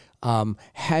like,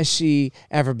 has she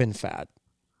ever been fat?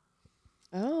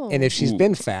 Oh. And if she's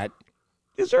been fat,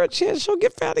 is there a chance she'll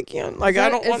get fat again? Like I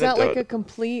don't want Is to that do like it. a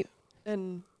complete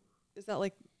and is that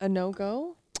like a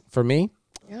no-go? For me,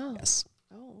 Yeah. yes.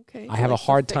 Oh, okay. I have a Like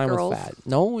hard fit time girls. with fat.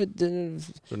 No, it didn't.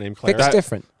 Her name Claire. Fit's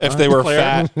different. If they were Claire?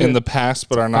 fat in the past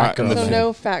but are not in the So future.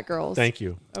 no fat girls. Thank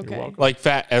you. Okay. You're welcome. Like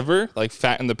fat ever? Like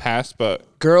fat in the past, but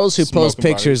Girls who post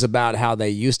Smoking pictures about how they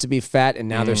used to be fat and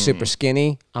now they're super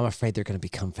skinny, I'm afraid they're going to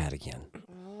become fat again.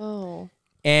 Oh.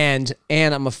 And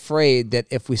I'm afraid that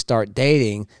if we start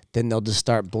dating, then they'll just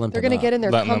start blimping. They're going to up. get in their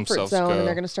Letting comfort themselves zone go. and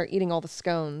they're going to start eating all the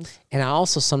scones. And I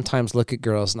also sometimes look at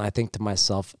girls and I think to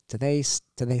myself, do they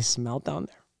smell down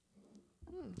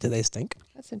there? Do they stink?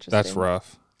 That's interesting. that's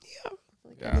rough.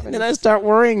 And then I start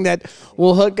worrying that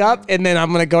we'll hook up and then I'm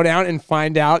going to go down and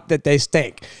find out that they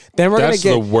stink. Then we're going to That's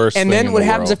get the worst And thing then in what the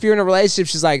happens world. if you're in a relationship?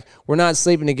 She's like, we're not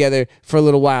sleeping together for a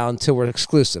little while until we're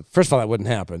exclusive. First of all, that wouldn't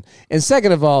happen. And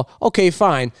second of all, okay,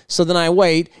 fine. So then I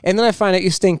wait and then I find out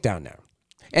you stink down there.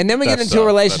 And then we get That's into a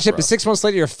rough. relationship and That's 6 months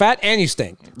later you're fat and you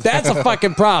stink. That's a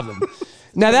fucking problem.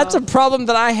 Now that's a problem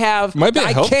that I have. Might be a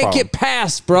I health can't problem. get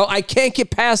past, bro. I can't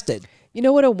get past it. You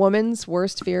know what a woman's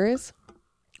worst fear is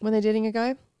when they're dating a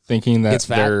guy? Thinking that Gets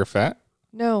fat? they're fat?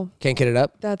 No, Can't get it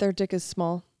up. that their dick is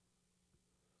small.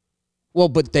 Well,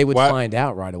 but they would What? find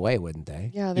out right away, wouldn't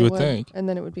they? Yeah, they You would think. And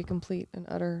then it would be complete and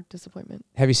utter disappointment.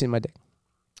 Have you seen my dick?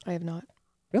 I have not.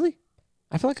 Really?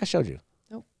 I feel like I showed you.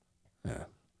 Nope. Yeah.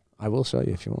 I will show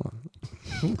you if you want.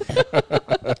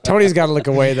 Tony's got to look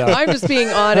away though. I'm just being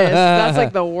honest. That's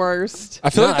like the worst. I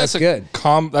feel No, like that's that's good.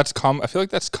 good. I feel like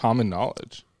that's common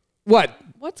knowledge. What?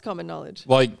 What's common knowledge?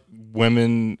 Like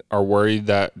women are worried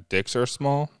that dicks are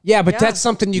small. Yeah, but Yeah. that's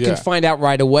something you Yeah. can find out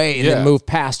right away and then Yeah. move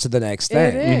past to the next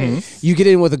thing. It is. You get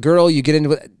in with a girl, you get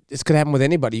into it's gonna happen with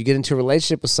anybody. You get into a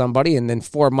relationship with somebody, and then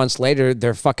 4 months later,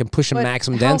 they're fucking pushing But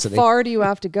maximum how density. far do you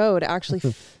have to go to actually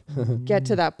get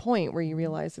to that point where you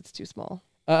realize it's too small?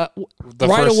 The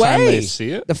right first away. time they see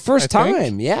it? The first I think.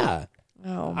 time, yeah.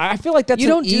 Oh. I feel like that's you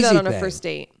an don't do that easy on a thing. first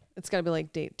date. It's got to be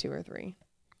like date 2 or 3.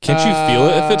 Can't you feel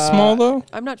it if it's small though?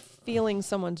 I'm not feeling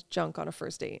someone's junk on a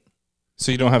first date.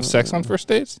 So you don't have sex on first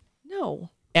dates? No.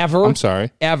 Ever? I'm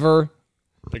sorry. Ever?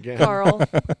 Again. Carl,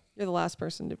 you're the last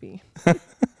person to be.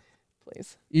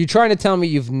 Please. You trying to tell me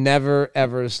you've never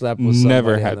ever slept with somebody?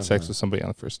 Never on had the sex phone? with somebody on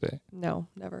the first date. No,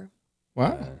 never.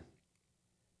 What?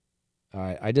 All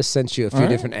right, I just sent you a few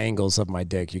different angles of my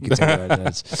dick. You can tell what it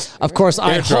is. Of course,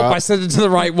 I hope I sent it to the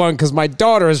right one because my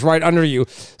daughter is right under you.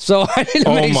 So I need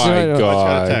to make sure. Oh my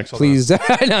God! Please,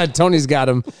 I know Tony's got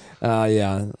him.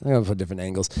 Yeah, I'm gonna put different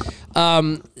angles.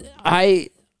 I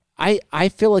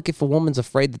feel like if a woman's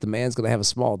afraid that the man's gonna have a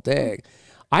small dick,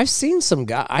 I've seen some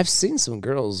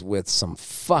girls with some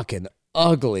fucking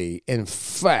ugly and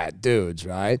fat dudes,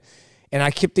 right? And I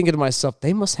keep thinking to myself,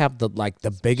 they must have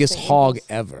the biggest hog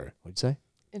ever. What'd you say?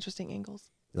 Interesting angles.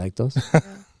 You like those? Yeah.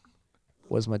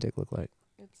 What does my dick look like?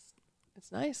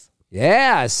 It's nice.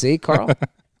 Yeah, see, Carl?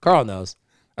 Carl knows.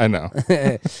 I know.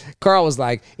 Carl was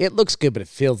like, it looks good, but it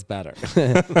feels better.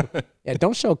 Yeah,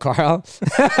 don't show Carl.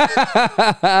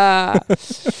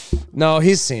 No,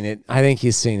 he's seen it. I think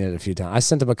he's seen it a few times. I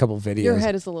sent him a couple videos. Your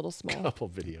head is a little small. Couple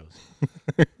videos.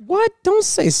 What? Don't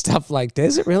say stuff like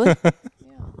this. Is it really?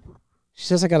 She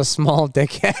says I got a small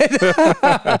dickhead.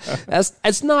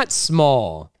 It's not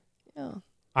small. Yeah.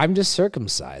 I'm just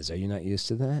circumcised. Are you not used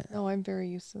to that? No, I'm very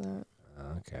used to that.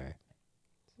 Okay.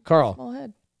 Carl. Small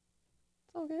head.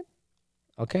 It's all good.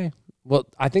 Okay. Well,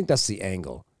 I think that's the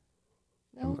angle.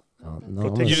 No.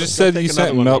 No. You just said you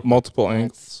sent multiple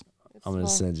angles. I'm going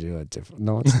to send you a different.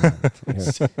 No, it's not.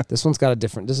 Here. This one's got a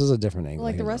different. This is a different angle.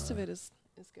 Well, like the rest of it is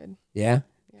good. Yeah?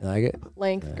 You like it?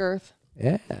 Length, girth.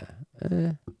 Yeah. What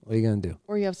are you going to do?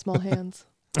 Or you have small hands.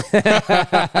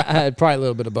 Probably a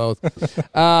little bit of both.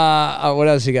 What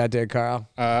else you got there, Carl?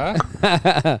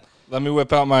 Let me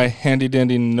whip out my handy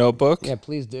dandy notebook. Yeah,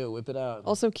 please do. Whip it out.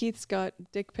 Also, Keith's got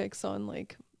dick pics on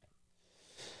lock.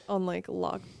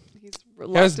 He's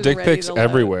He has dick pics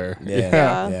everywhere.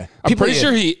 Yeah. I'm pretty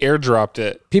sure he airdropped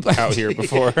it out here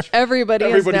before. Everybody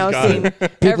has now seen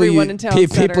everyone in town.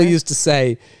 People used to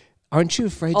say, aren't you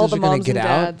afraid All those the are going to moms get and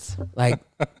out? dads. Like,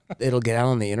 it'll get out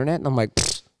on the internet? And I'm like,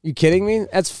 you kidding me?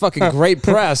 That's fucking great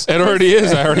press. It already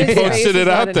is. I already His face posted is it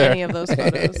not out in there. any of those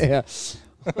photos. Yeah.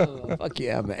 Oh, fuck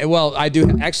yeah, man. Well, I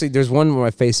do. Actually, there's one where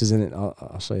my face is in it.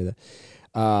 I'll show you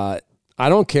that. I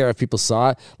don't care if people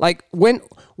saw it. Like, when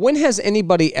has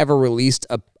anybody ever released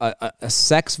a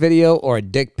sex video or a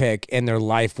dick pic and their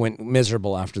life went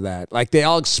miserable after that? Like, they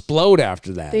all explode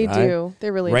after that. They right? do.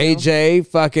 They really Ray do. J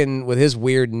fucking with his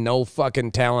weird no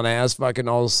fucking talent ass fucking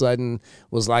all of a sudden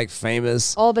was like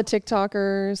famous. All the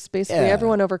TikTokers, basically Yeah.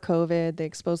 everyone over COVID, they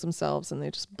expose themselves and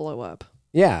they just blow up.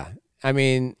 Yeah. I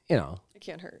mean, you know. It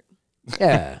can't hurt.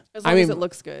 Yeah. As long as it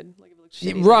looks good. Like if it looks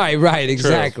shitty, Right,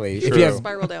 exactly. True. If you have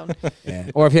spiral down. Yeah.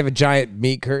 Or if you have a giant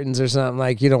meat curtains or something,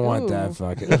 like you don't want that Ooh,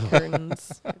 fucking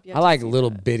curtains. I like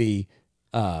little bitty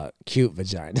cute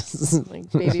vaginas.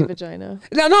 Like baby vagina.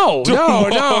 No,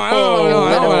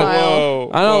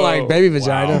 I don't like baby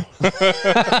vagina.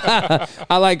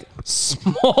 I like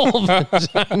small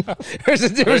vagina.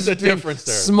 There's a difference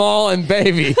there. Small and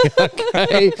baby.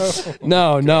 Okay.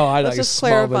 No, I like just small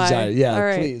clarify. vagina. Yeah, All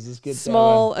right. please. Let's get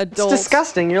small adult. It's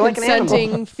disgusting. You're like an animal.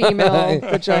 consenting female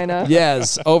vagina.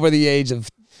 Yes, over the age of.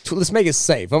 Let's make it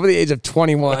safe. Over the age of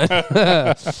 21.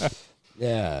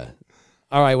 Yeah.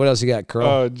 All right, what else you got, Carl?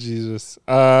 Oh, Jesus.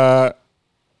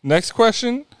 Next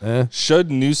question. Should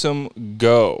Newsom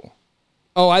go?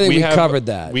 Oh, I think we covered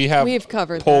that. We've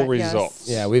covered poll that, results.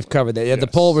 yes. Yeah, we've covered that. Yeah, the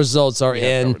poll results are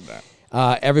in.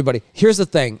 Everybody. Here's the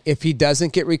thing. If he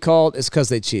doesn't get recalled, it's because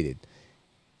they cheated.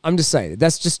 I'm just saying.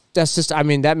 That's just. I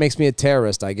mean, that makes me a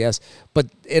terrorist, I guess. But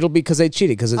it'll be because they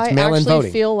cheated because it's mail-in voting. I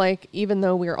actually feel like even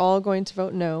though we're all going to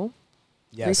vote no,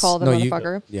 recall the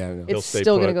motherfucker. It's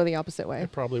still going to go the opposite way.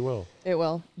 It probably will. It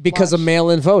will. Because of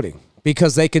mail-in voting.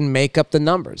 Because they can make up the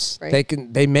numbers. Right.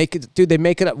 They make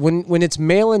it up. When it's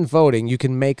mail-in voting, you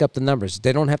can make up the numbers.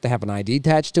 They don't have to have an ID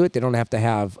attached to it. They don't have to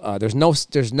have. There's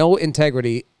no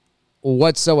integrity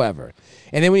whatsoever.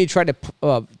 And then when you try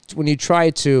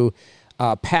to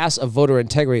pass a voter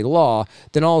integrity law,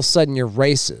 then all of a sudden you're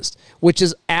racist, which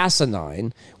is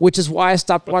asinine, which is why I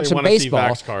stopped watching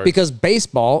baseball. Because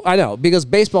baseball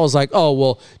is like, oh,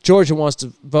 well, Georgia wants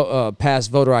to pass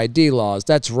voter ID laws.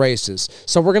 That's racist.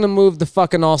 So we're going to move the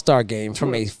fucking All-Star game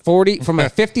from a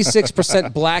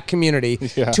 56% black community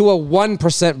to a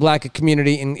 1% black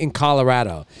community in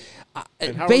Colorado.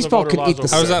 Baseball can eat the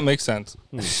same. How does that make sense?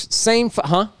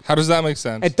 How does that make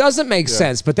sense? It doesn't make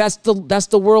sense, but that's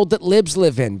the world that libs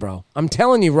live in, bro. I'm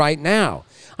telling you right now.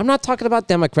 I'm not talking about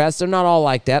Democrats. They're not all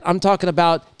like that. I'm talking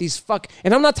about these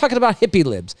and I'm not talking about hippie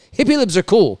libs. Hippie libs are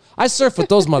cool. I surf with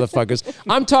those motherfuckers.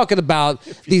 I'm talking about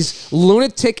these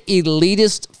lunatic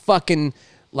elitist fucking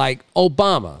like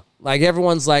Obama. Like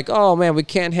everyone's like, oh man, we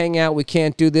can't hang out, we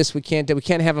can't do this, we can't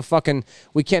have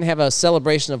a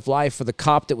celebration of life for the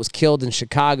cop that was killed in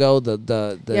Chicago.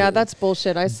 Yeah, that's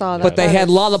bullshit. I saw that. But they had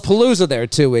Lollapalooza there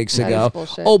 2 weeks That ago. is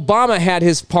bullshit. Obama had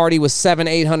his party with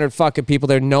 700-800 fucking people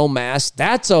there, no mask.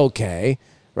 That's okay,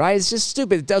 right? It's just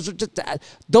stupid.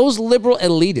 Those liberal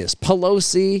elitists,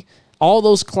 Pelosi, all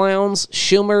those clowns,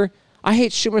 Schumer. I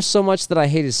hate Schumer so much that I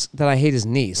hate his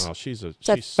niece. Oh, she's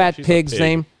that fat she's a pig's pig.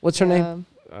 name. What's her name?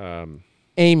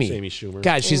 Amy. Amy Schumer.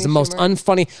 God, she's Amy the most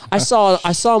Schumer. unfunny. I saw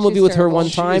a movie She's with her terrible. one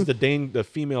She's time. the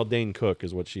female Dane Cook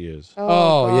is what she is.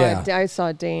 Oh, God. yeah. I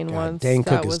saw Dane once. Dane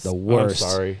That Cook was is the worst. I'm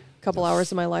sorry. a couple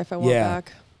hours of my life I want Yeah.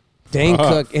 back. Dane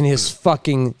Cook and his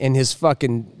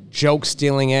fucking joke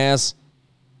stealing ass.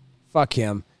 Fuck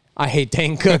him. I hate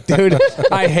Dane Cook, dude.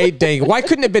 I hate Dane. Why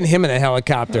couldn't it have been him in a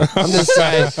helicopter? I'm just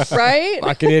saying. Right?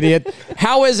 Fucking idiot.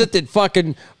 How is it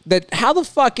how the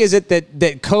fuck is it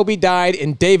that Kobe died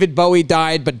and David Bowie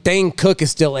died, but Dane Cook is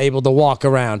still able to walk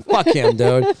around? Fuck him,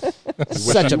 dude.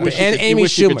 Such a you wish and you Amy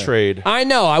wish you could Schumer. trade. I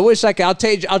know. I wish I could.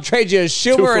 I'll trade you a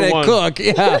Schumer and a 1. Cook.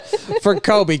 Yeah, for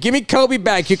Kobe. Give me Kobe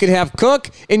back. You can have Cook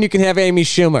and you can have Amy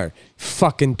Schumer.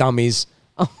 Fucking dummies.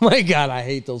 Oh my God, I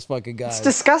hate those fucking guys. It's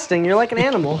disgusting. You're like an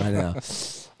animal. I know.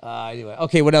 Anyway,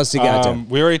 okay. What else you got? Tim?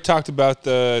 We already talked about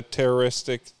the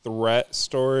terroristic threat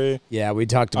story. Yeah, we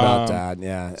talked about that.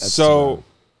 Yeah. That's, So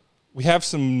we have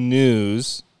some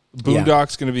news.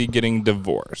 Boondocks going to be getting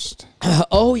divorced.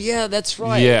 oh yeah, that's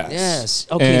right. Yes.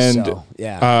 Okay. And so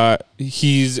yeah.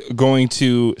 he's going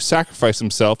to sacrifice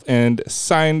himself and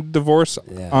sign divorce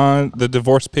on the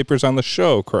divorce papers on the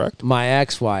show. Correct. My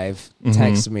ex-wife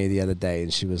texted me the other day,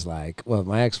 and she was like, "Well,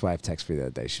 my ex-wife texted me the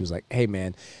other day. She was like, hey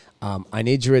man, I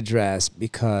need your address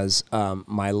because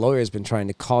my lawyer's been trying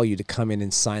to call you to come in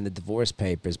and sign the divorce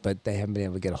papers, but they haven't been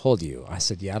able to get a hold of you." I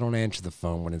said, yeah, I don't answer the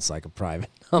phone when it's like a private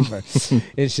number.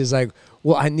 And she's like,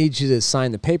 well, I need you to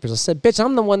sign the papers. I said, bitch,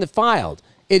 I'm the one that filed.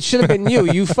 It should have been you.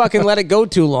 You fucking let it go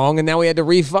too long, and now we had to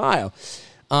refile.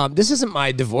 This isn't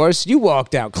my divorce. You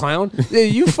walked out, clown.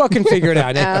 You fucking figure it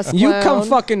out. Ass You clown. come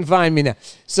fucking find me now.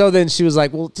 So then she was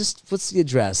like, well, just what's the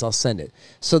address? I'll send it.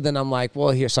 So then I'm like, well,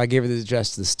 here. So I gave her the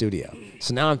address to the studio.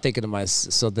 So now I'm thinking to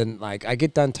myself, so then like I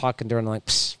get done talking to her and I'm like,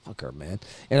 psh, fuck her, man.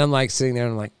 And I'm like sitting there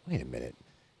and I'm like, wait a minute.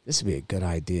 This would be a good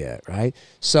idea, right?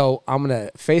 So I'm going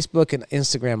to Facebook and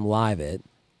Instagram live it.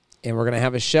 And we're going to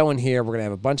have a show in here. We're going to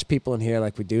have a bunch of people in here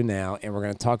like we do now. And we're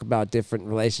going to talk about different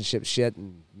relationship shit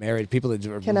and married people that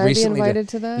are Can I be recently invited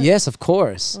to that? Yes, of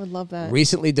course. I would love that.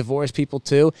 Recently divorced people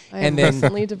too. I am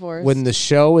recently divorced. When the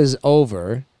show is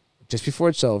over, just before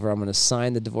it's over, I'm going to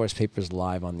sign the divorce papers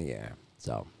live on the air.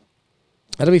 So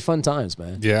that'll be fun times,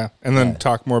 man. Yeah, and then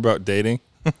talk more about dating.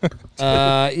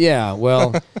 Yeah,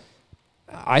 well,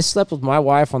 I slept with my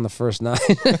wife on the first night.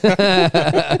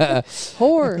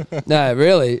 Whore. No,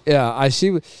 really. Yeah,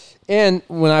 and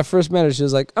when I first met her, she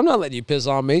was like, "I'm not letting you piss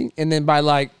on me." And then by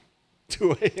like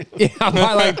 2 a.m. Yeah,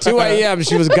 by like 2 a.m.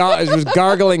 she was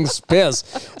gargling piss.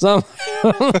 So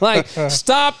I'm like,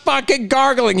 "Stop fucking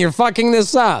gargling! You're fucking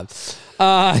this up."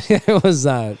 It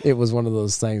was one of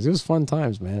those things. It was fun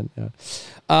times, man. Yeah.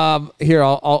 Here,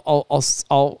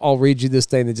 I'll read you this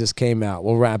thing that just came out.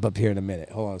 We'll wrap up here in a minute.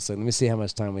 Hold on a second. Let me see how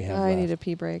much time we have I left. need a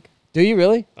pee break. Do you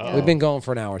really? Oh. We've been going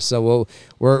for an hour, so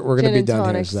we're going to Gin be and done here in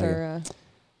a tonics second.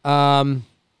 are,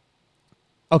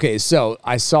 Okay, so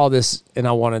I saw this and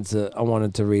I wanted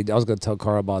to read. I was going to tell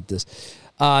Carl about this.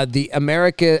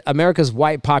 America's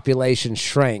white population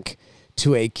shrank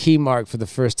to a key mark for the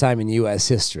first time in U.S.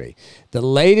 history. The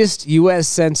latest U.S.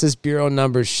 Census Bureau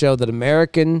numbers show that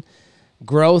American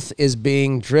growth is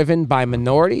being driven by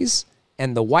minorities,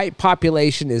 and the white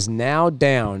population is now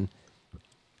down.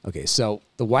 Okay, so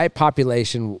the white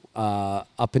population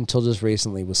up until just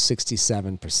recently was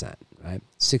 67%, right?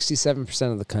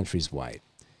 67% of the country's white.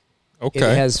 Okay.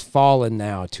 It has fallen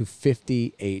now to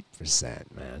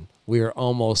 58%, man. We are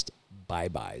almost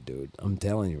bye-bye, dude. I'm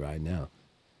telling you right now.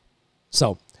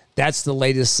 So that's the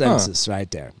latest census right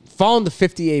there. Fallen to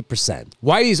 58%.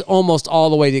 Whitey's almost all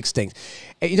the way to extinct.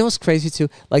 And you know what's crazy, too?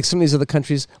 Like some of these other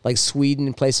countries, like Sweden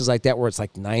and places like that, where it's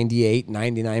like 98,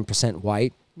 99%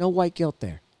 white. No white guilt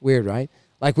there. Weird, right?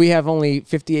 Like we have only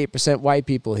 58% white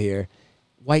people here.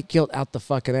 White guilt out the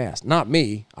fucking ass. Not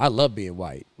me. I love being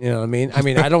white. You know what I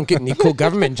mean? I don't get any cool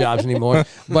government jobs anymore,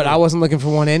 but I wasn't looking for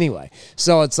one anyway.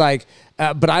 So it's like,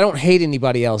 but I don't hate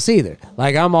anybody else either.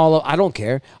 Like I don't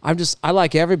care. I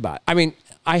like everybody. I mean,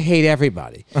 I hate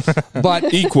everybody,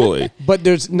 but equally. But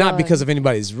there's not because of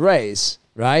anybody's race,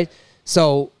 right?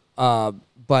 So,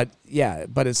 but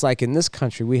it's like in this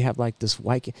country we have like this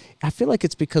white. I feel like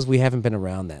it's because we haven't been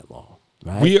around that long.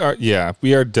 Right?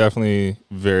 We are definitely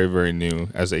very, very new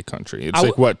as a country. It's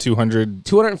like what, 200?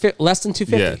 250, less than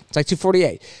 250. Yeah. It's like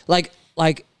 248.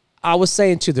 Like I was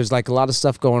saying too, there's like a lot of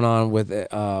stuff going on with and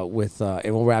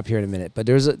we'll wrap here in a minute, but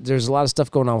there's a lot of stuff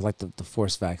going on with like the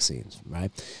forced vaccines,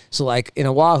 right? So like in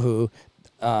Oahu,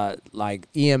 like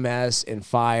EMS and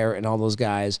fire and all those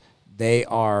guys, they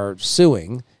are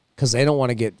suing because they don't want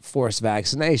to get forced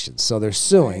vaccinations. So they're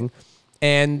suing,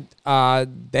 and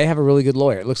they have a really good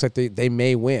lawyer. It looks like they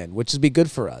may win, which would be good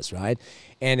for us, right?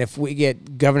 And if we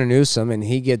get Governor Newsom and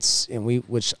he gets,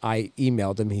 which I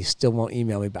emailed him, he still won't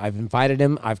email me, but I've invited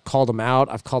him. I've called him out.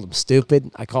 I've called him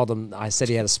stupid. I said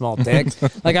he had a small dick.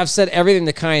 Like I've said everything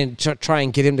to kind of try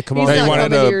and get him to come on. He's not coming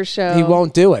to your show. He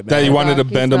won't do it, man. That you wanted to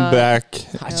bend him back,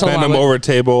 bend him over a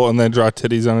table, and then draw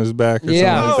titties on his back or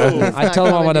something like that. I told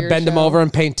him I want to bend him over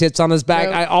and paint tits on his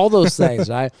back. All those things,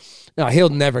 right? No, he'll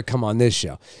never come on this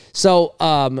show. So,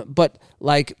 but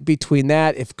like between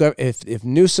that, if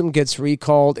Newsom gets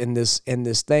recalled in this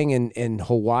thing in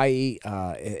Hawaii,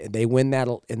 they win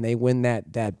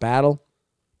that battle,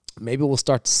 maybe we'll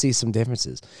start to see some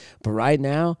differences. But right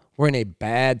now, we're in a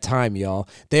bad time, y'all.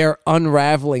 They are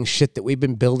unraveling shit that we've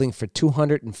been building for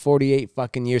 248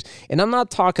 fucking years, and I'm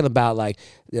not talking about like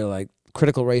like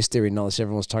critical race theory and all this.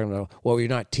 Everyone's talking about. Well, you're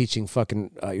not teaching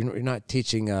fucking. You're not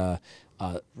teaching. You're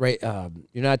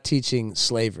not teaching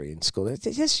slavery in school.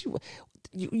 Yes,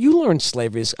 you learned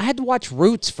slavery. I had to watch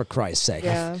Roots, for Christ's sake.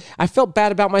 Yeah. I felt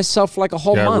bad about myself for like a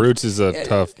whole month. Yeah, Roots is a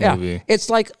tough movie. It's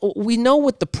like we know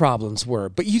what the problems were,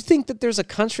 but you think that there's a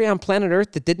country on planet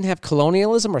Earth that didn't have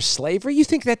colonialism or slavery? You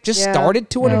think that just started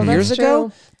 200 years ago?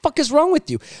 True. Fuck is wrong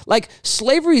with you? Like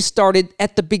slavery started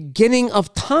at the beginning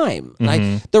of time.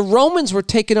 Like the Romans were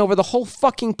taking over the whole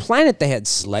fucking planet. They had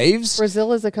slaves.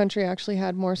 Brazil as a country actually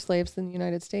had more slaves than the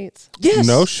United States. Yes.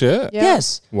 No shit. Yeah.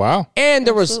 Yes. Wow. And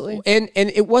there Absolutely. was and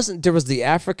it wasn't there was the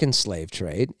African slave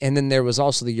trade, and then there was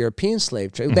also the European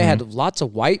slave trade. They had lots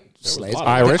of white slaves.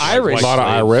 Irish. The Irish. A lot of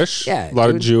Irish. Yeah, A lot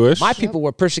of dude. Jewish. My people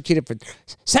were persecuted for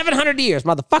 700 years,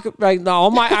 motherfucker. Right? No, all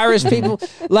my Irish people,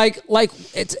 like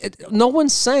no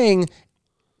one's saying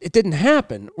it didn't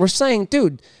happen. We're saying,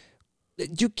 dude,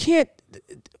 you can't.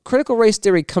 Critical race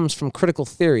theory comes from critical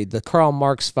theory, the Karl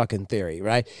Marx fucking theory,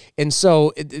 right? And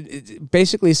so it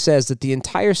basically says that the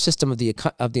entire system of the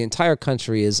entire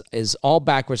country is all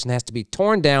backwards and has to be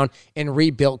torn down and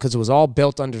rebuilt because it was all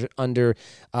built under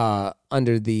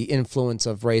the influence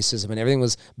of racism, and everything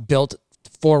was built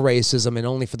for racism and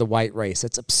only for the white race.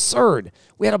 That's absurd.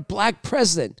 We had a black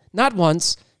president, not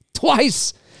once,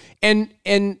 twice, and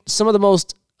some of the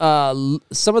most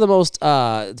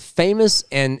famous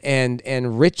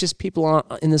and richest people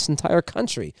in this entire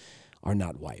country are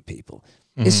not white people.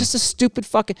 It's just a stupid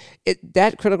fucking.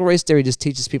 That critical race theory just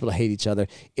teaches people to hate each other.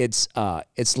 It's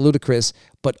ludicrous,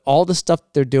 but all the stuff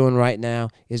they're doing right now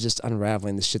is just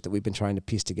unraveling the shit that we've been trying to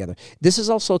piece together. This is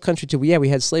also a country too. We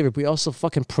had slavery, but we also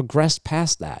fucking progressed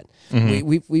past that.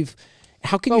 We've.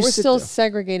 How can But you? we're sit still there?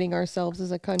 segregating ourselves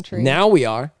as a country. Now we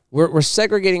are. We're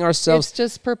segregating ourselves. It's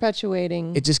just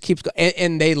perpetuating. It just keeps going,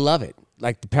 and they love it.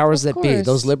 Like the powers that be, course.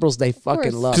 those liberals, they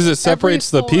fucking love Because it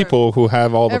separates the people who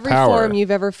have all the Every power. form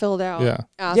you've ever filled out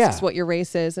asks Yeah. what your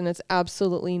race is, and it's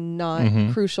absolutely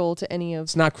not crucial to any of.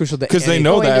 It's not crucial to Because they any-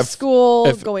 know going that to if- school,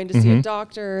 if- going to see a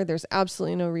doctor. There's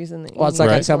absolutely no reason that. Well, it's you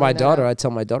like need I to tell go my into daughter. that. I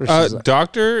tell my daughter. She's like,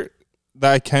 Doctor,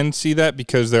 that I can see that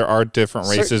because there are different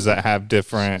races that have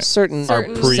different certain are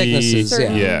pre sicknesses.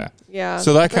 Certain- Yeah. Yeah.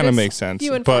 So that But kind of it's makes sense.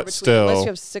 few and far But between, still, unless you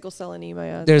have sickle cell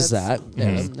anemia. There's that's-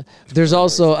 that. Yeah. There's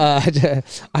also I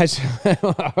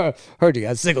heard you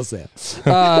got sickle cell.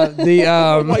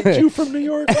 White Jew from New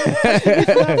York.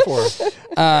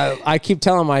 I keep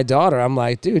telling my daughter, I'm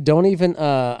like, dude, don't even.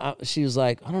 She was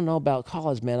like, I don't know about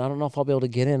college, man. I don't know if I'll be able to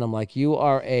get in. I'm like, you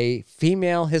are a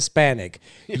female Hispanic.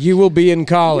 You will be in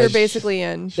college. You're basically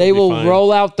in. They will fine.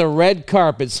 roll out the red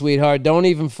carpet, sweetheart. Don't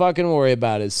even fucking worry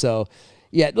about it. So,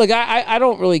 yeah, look, I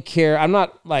don't really care. I'm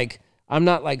not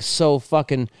like so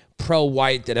fucking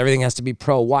pro-white that everything has to be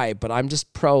pro-white, but I'm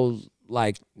just pro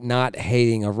like not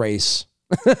hating a race.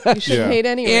 You shouldn't hate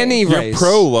any race. Any you're race.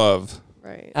 pro-love.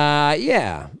 Right.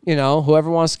 Yeah, whoever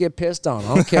wants to get pissed on.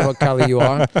 I don't care what color you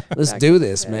are. Let's do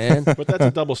this, man. But that's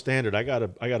a double standard. I got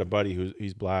a buddy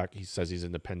he's black. He says he's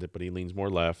independent, but he leans more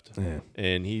left,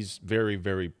 and he's very,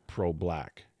 very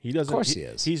pro-black. He doesn't. Of course he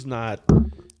is. He's not.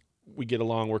 We get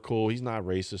along. We're cool. He's not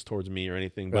racist towards me or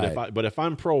anything. But Right. if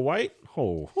I'm pro-white,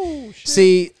 shit.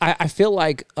 See, I feel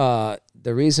like the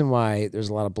reason why there's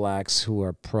a lot of blacks who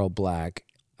are pro-black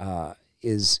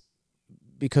is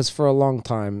because for a long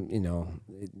time,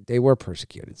 they were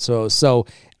persecuted. So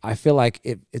I feel like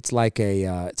it's like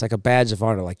a badge of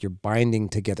honor, like you're binding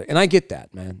together. And I get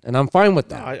that, man. And I'm fine with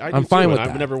that. I'm fine with that.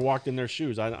 I've never walked in their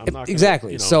shoes. I'm not gonna,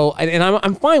 exactly. So, and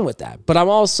I'm fine with that. But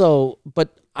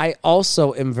I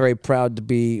also am very proud to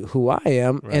be who I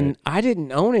am. Right. And I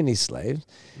didn't own any slaves.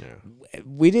 Yeah.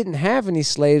 We didn't have any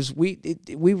slaves. We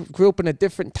grew up in a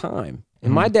different time.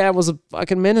 And my dad was a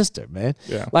fucking minister, man.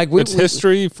 Yeah, like it's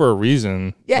history for a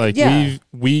reason. Yeah, like yeah.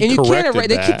 we and you corrected can't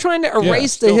They keep trying to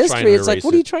erase the Still history. It's like,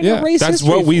 what are you trying to erase? That's history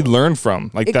what we for? learn from.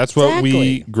 Like that's what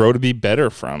we grow to be better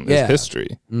from. Is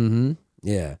history. Mm-hmm.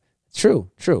 Yeah, true.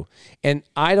 And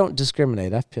I don't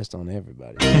discriminate. I've pissed on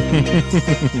everybody.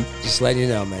 Just letting you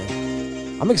know,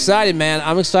 man. I'm excited, man.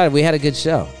 I'm excited. We had a good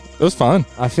show. It was fun.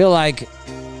 I feel like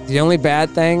the only bad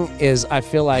thing is I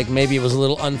feel like maybe it was a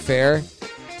little unfair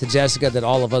to Jessica that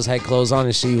all of us had clothes on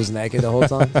and she was naked the whole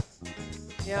time.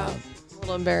 Yeah, a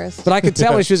little embarrassed. But I could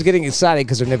tell when she was getting excited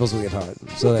because her nipples would get hard.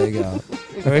 So there you go.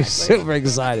 Very super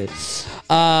excited.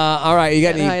 All right, you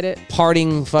got any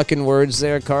parting fucking words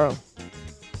there, Carl?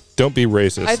 Don't be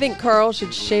racist. I think Carl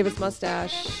should shave his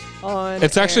mustache on.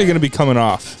 It's actually going to be coming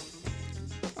off.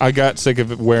 I got sick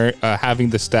of it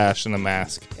having the stash and the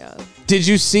mask. Yeah. Did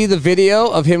you see the video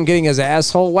of him getting his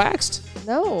asshole waxed?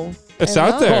 No. It's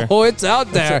out there. Oh, it's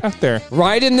out there. It's out there.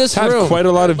 Right in this room. Quite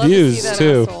a lot of views,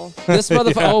 too. This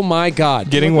motherfucker, oh my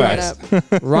God. Getting waxed.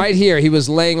 Right here. He was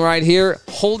laying right here,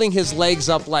 holding his legs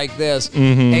up like this,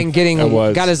 and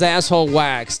got his asshole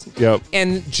waxed. Yep.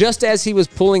 And just as he was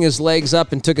pulling his legs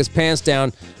up and took his pants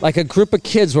down, like a group of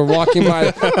kids were walking by.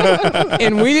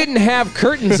 And we didn't have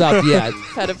curtains up yet.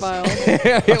 Pedophile.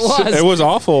 It was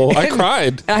awful. I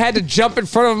cried. I had to jump in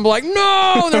front of them like,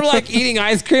 no! They're like eating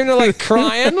ice cream. They're like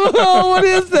crying. Oh, what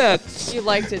is that? You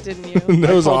liked it, didn't you?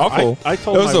 That was awful. I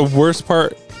told that was the worst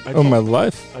part of my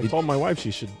life. I told my wife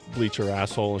she should bleach her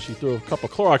asshole, and she threw a cup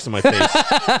of Clorox in my face.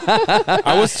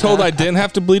 I was told I didn't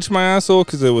have to bleach my asshole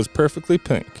because it was perfectly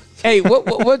pink. Hey,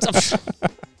 what's...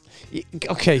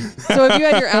 Okay. So if you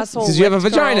had your asshole Did you have a licked,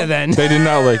 vagina Carl? then? They did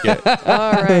not lick it.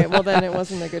 All right. Well, then it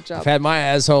wasn't a good job. I've had my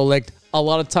asshole licked a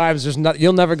lot of times.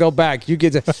 You'll never go back.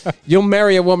 You'll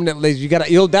marry a woman that leaves.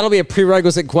 That'll be a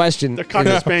prerequisite question. The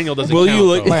Cocker Spaniel doesn't Will count, you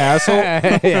lick though. my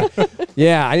asshole?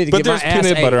 Yeah, I need to but get my there's ass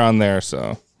peanut ate. butter on there,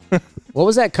 so. What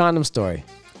was that condom story?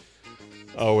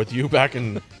 Oh, with you back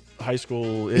in high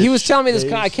school. He was telling me this.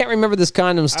 I can't remember this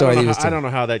condom story. I don't know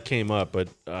how that came up, but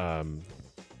I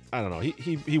don't know.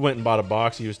 He went and bought a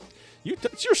box. It's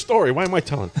your story. Why am I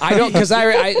telling? I don't because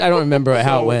I don't remember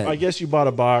how it went. I guess you bought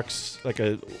a box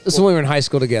This is when we were in high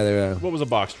school together. What was a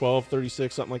box? 12,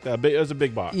 36, something like that. It was a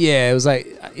big box. Yeah, it was like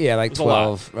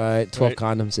 12, right? 12 Right?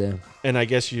 condoms. Yeah. And I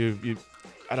guess you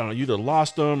I don't know. You either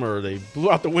lost them or they blew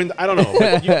out the window. I don't know.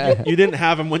 But you didn't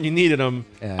have them when you needed them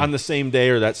on the same day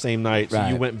or that same night. So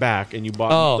you went back and you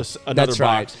bought another that's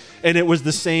box. right. And it was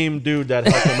the same dude that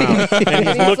helped him out. And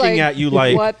he's looking like, at you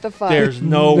like, what the fuck? there's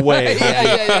no way.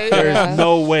 Yeah. There's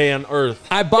no way on earth.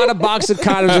 I bought a box of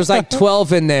condoms. There's like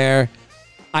 12 in there.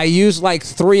 I used like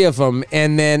 3 of them,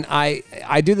 and then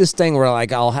I do this thing where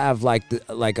like I'll have like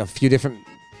a few different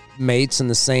mates in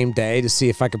the same day to see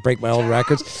if I could break my old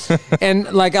records.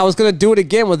 And like I was gonna do it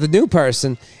again with a new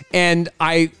person, and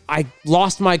I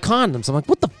lost my condoms. I'm like,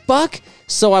 what the fuck?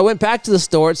 So I went back to the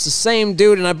store. It's the same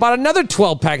dude, and I bought another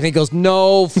 12 pack, and he goes,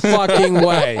 no fucking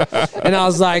way. And I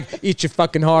was like, eat your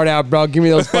fucking heart out, bro. Give me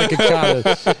those fucking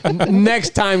condoms. Next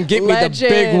time, get me the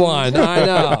big one. I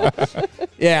know.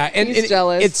 Yeah, and He's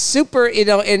jealous. It's super,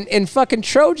 and fucking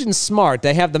Trojan's smart.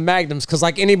 They have the magnums because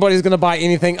like anybody's gonna buy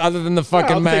anything other than the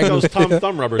fucking I'll magnum. take those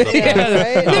thumb rubbers up Yeah,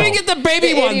 there. right? Let me get the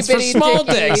baby The ones for itty-bitty small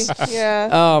dicky. dicks. Yeah.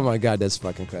 Oh my God, that's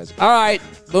fucking crazy. All right,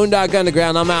 Boondock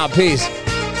Underground. I'm out. Peace.